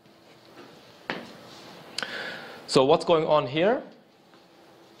in. So what's going on here?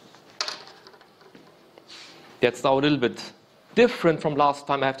 That's now a little bit different from last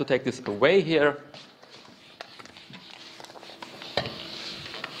time. I have to take this away here.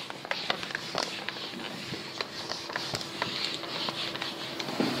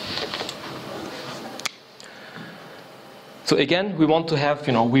 So again, we want to have,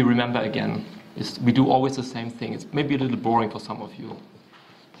 we remember again. We do always the same thing. It's maybe a little boring for some of you.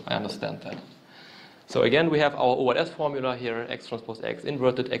 I understand that. So again, we have our OLS formula here, x transpose x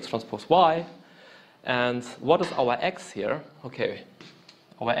inverted, x transpose y. And what is our x here? Okay,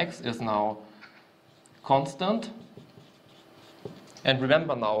 our x is now constant. And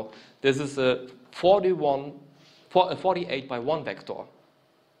remember now, this is a 48/1 vector.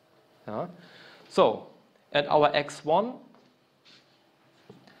 Yeah? So, and our x1,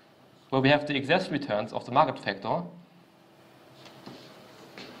 where we have the excess returns of the market factor,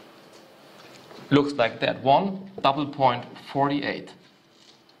 looks like that. 1:48.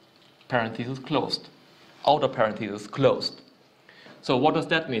 Parenthesis closed. Outer parenthesis closed. So what does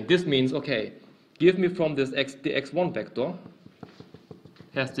that mean? This means, okay, give me from this the x1 vector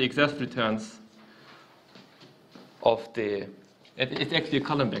has the excess returns of the It's actually a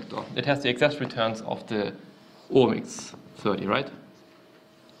column vector. It has the exact returns of the omics 30, right?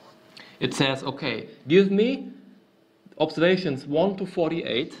 It says, okay, give me observations 1 to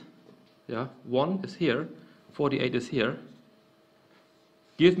 48. Yeah, 1 is here, 48 is here.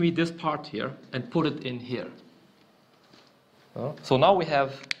 Give me this part here and put it in here. So now we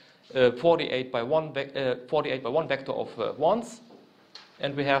have 48 by 1 vector of ones,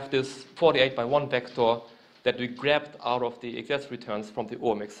 and we have this 48 by 1 vector that we grabbed out of the exact returns from the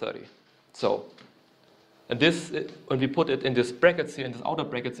OMX 30. So, and this, when we put it in these brackets here, in these outer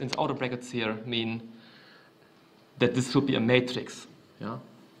brackets here mean that this should be a matrix. Yeah,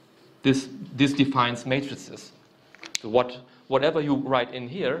 this defines matrices. So whatever you write in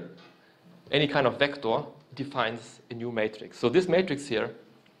here, any kind of vector defines a new matrix. So this matrix here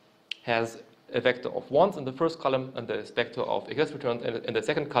has a vector of ones in the first column and the vector of exact returns in the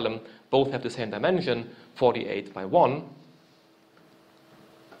second column. Both have the same dimension, 48 by 1.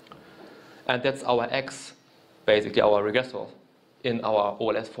 And that's our x, basically our regressor in our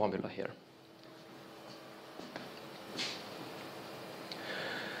OLS formula here.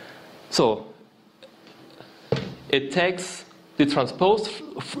 So it takes the transpose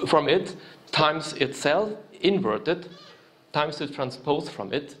from it times itself inverted times the transpose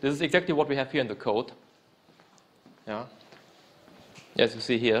from it. This is exactly what we have here in the code. Yeah. As you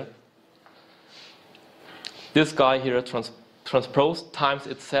see here. This guy here transposed times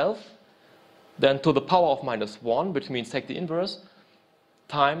itself, then to the power of -1, which means take the inverse,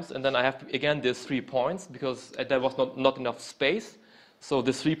 times, and then I have, again, these 3 points, because there was not enough space. So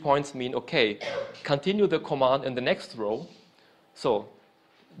the 3 points mean, okay, continue the command in the next row. So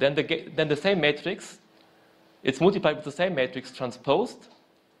then the same matrix, it's multiplied with the same matrix transposed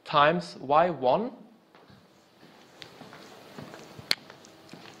times y1.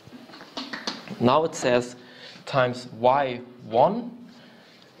 Now it says times y1,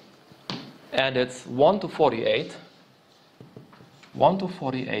 and it's 1 to 48, 1 to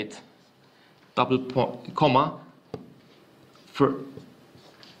 48, double point, comma,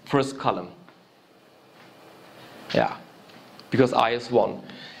 first column. Yeah, because I is 1.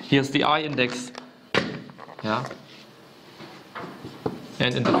 Here's the I index. Yeah.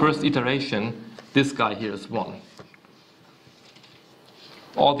 And in the first iteration, this guy here is 1.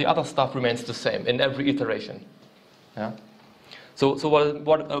 All the other stuff remains the same in every iteration. Yeah. So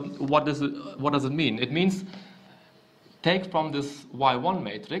what does it mean? It means take from this y1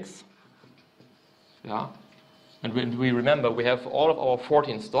 matrix. Yeah. And we remember we have all of our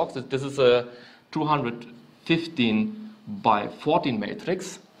 14 stocks. This is a 215 by 14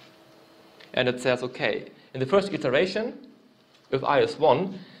 matrix. And it says, okay, in the first iteration, if I is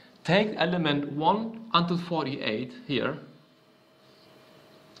 1, take element 1 until 48 here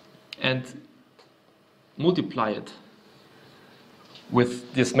and multiply it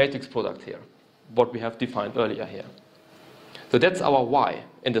with this matrix product here, what we have defined earlier here. So that's our y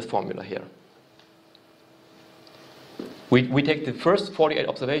in this formula here. We take the first 48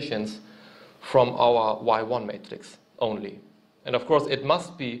 observations from our y1 matrix only. And of course, it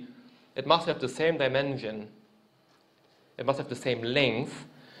must have the same dimension, it must have the same length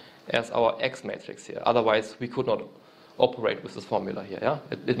as our X matrix here. Otherwise, we could not operate with this formula here. Yeah?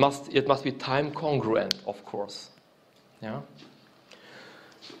 It must be time congruent, of course. Yeah?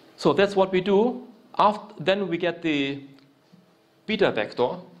 So that's what we do. Then we get the beta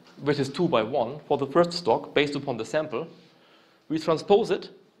vector, which is 2 by 1 for the first stock based upon the sample. We transpose it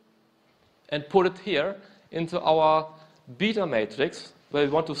and put it here into our beta matrix, where we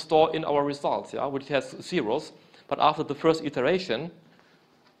want to store in our results, yeah, which has zeros. But after the first iteration,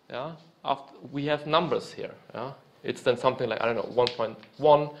 yeah, we have numbers here. Yeah. It's then something like, I don't know,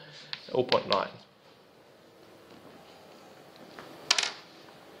 1.1, 0.9.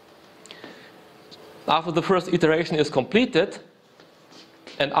 After the first iteration is completed,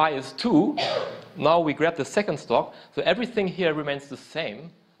 and I is 2, now we grab the second stock. So everything here remains the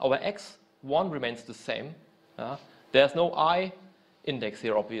same. Our x1 remains the same. There's no I index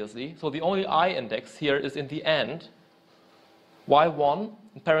here, obviously. So the only I index here is in the end. y1,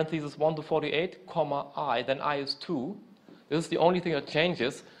 in parentheses 1 to 48, comma I, then I is 2. This is the only thing that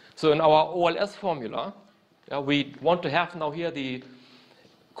changes. So in our OLS formula, we want to have now here the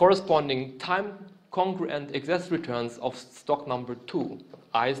corresponding time congruent exact returns of stock number 2.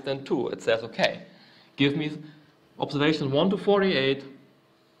 I is then 2. It says, okay, give me observation 1 to 48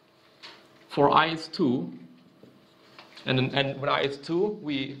 for I is 2. And when I is 2,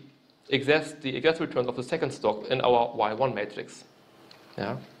 we exhaust the exact returns of the second stock in our y1 matrix.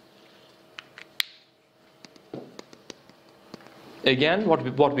 Yeah. Again,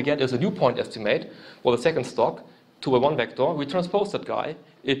 what we get is a new point estimate for the second stock to a 1 vector. We transpose that guy.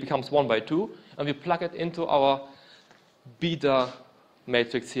 It becomes 1 by 2. And we plug it into our beta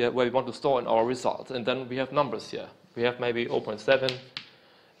matrix here where we want to store in our result. And then we have numbers here. We have maybe 0.7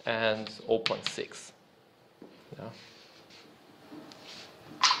 and 0.6. Yeah.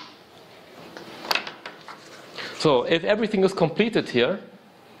 So if everything is completed here,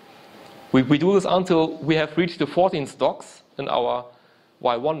 we do this until we have reached the 14 stocks in our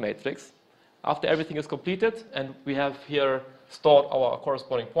Y1 matrix. After everything is completed, and we have here stored our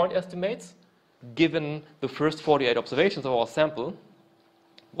corresponding point estimates, given the first 48 observations of our sample,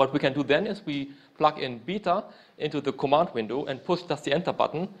 what we can do then is we plug in beta into the command window and push just the enter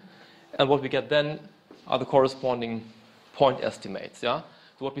button. And what we get then are the corresponding point estimates. Yeah?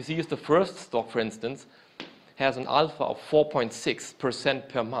 So what we see is the first stock, for instance, has an alpha of 4.6%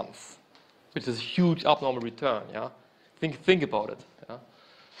 per month, which is a huge abnormal return. Yeah? Think about it. Yeah?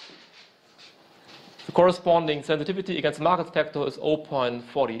 The corresponding sensitivity against market factor is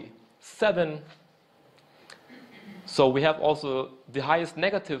 0.47. So we have also the highest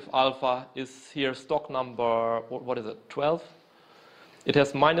negative alpha is here stock number, what is it, 12? It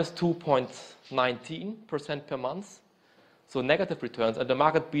has minus 2.19% per month. So negative returns, and the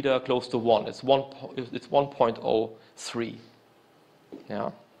market beta close to 1. It's 1.03.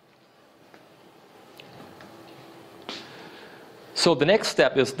 Yeah. So the next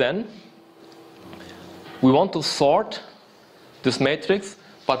step is then we want to sort this matrix,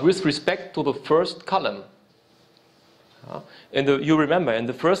 but with respect to the first column. You remember in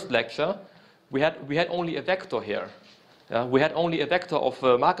the first lecture we had only a vector here. We had only a vector of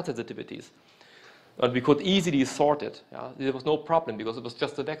market sensitivities. And we could easily sort it. There was no problem because it was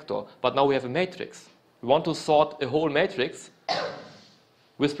just a vector. But now we have a matrix. We want to sort a whole matrix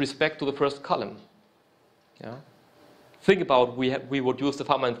with respect to the first column. Yeah? Think about we would use the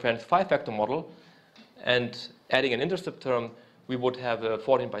Farmer and Friends 5-vector model, and adding an intercept term, we would have a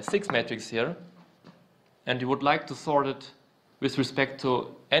 14 by 6 matrix here. And you would like to sort it with respect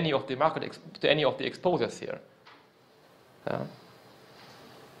to any of the exposures here. Yeah?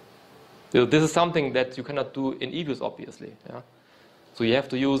 This is something that you cannot do in EViews, obviously. Yeah? So you have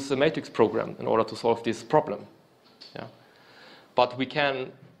to use a matrix program in order to solve this problem. Yeah? But we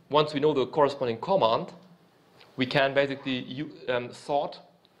can, once we know the corresponding command, we can basically sort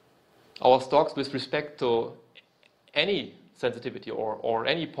our stocks with respect to any sensitivity or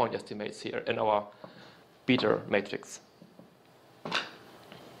any point estimates here in our beta matrix.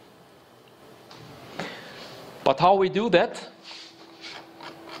 But how we do that,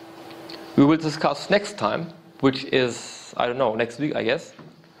 we will discuss next time, which is, I don't know, next week, I guess.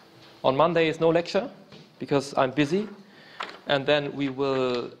 On Monday is no lecture because I'm busy. And then we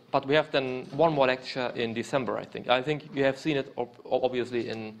have then one more lecture in December, I think. I think you have seen it, obviously,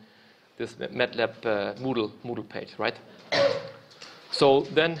 in this MATLAB Moodle page, right? So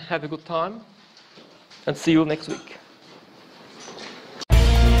then have a good time and see you next week.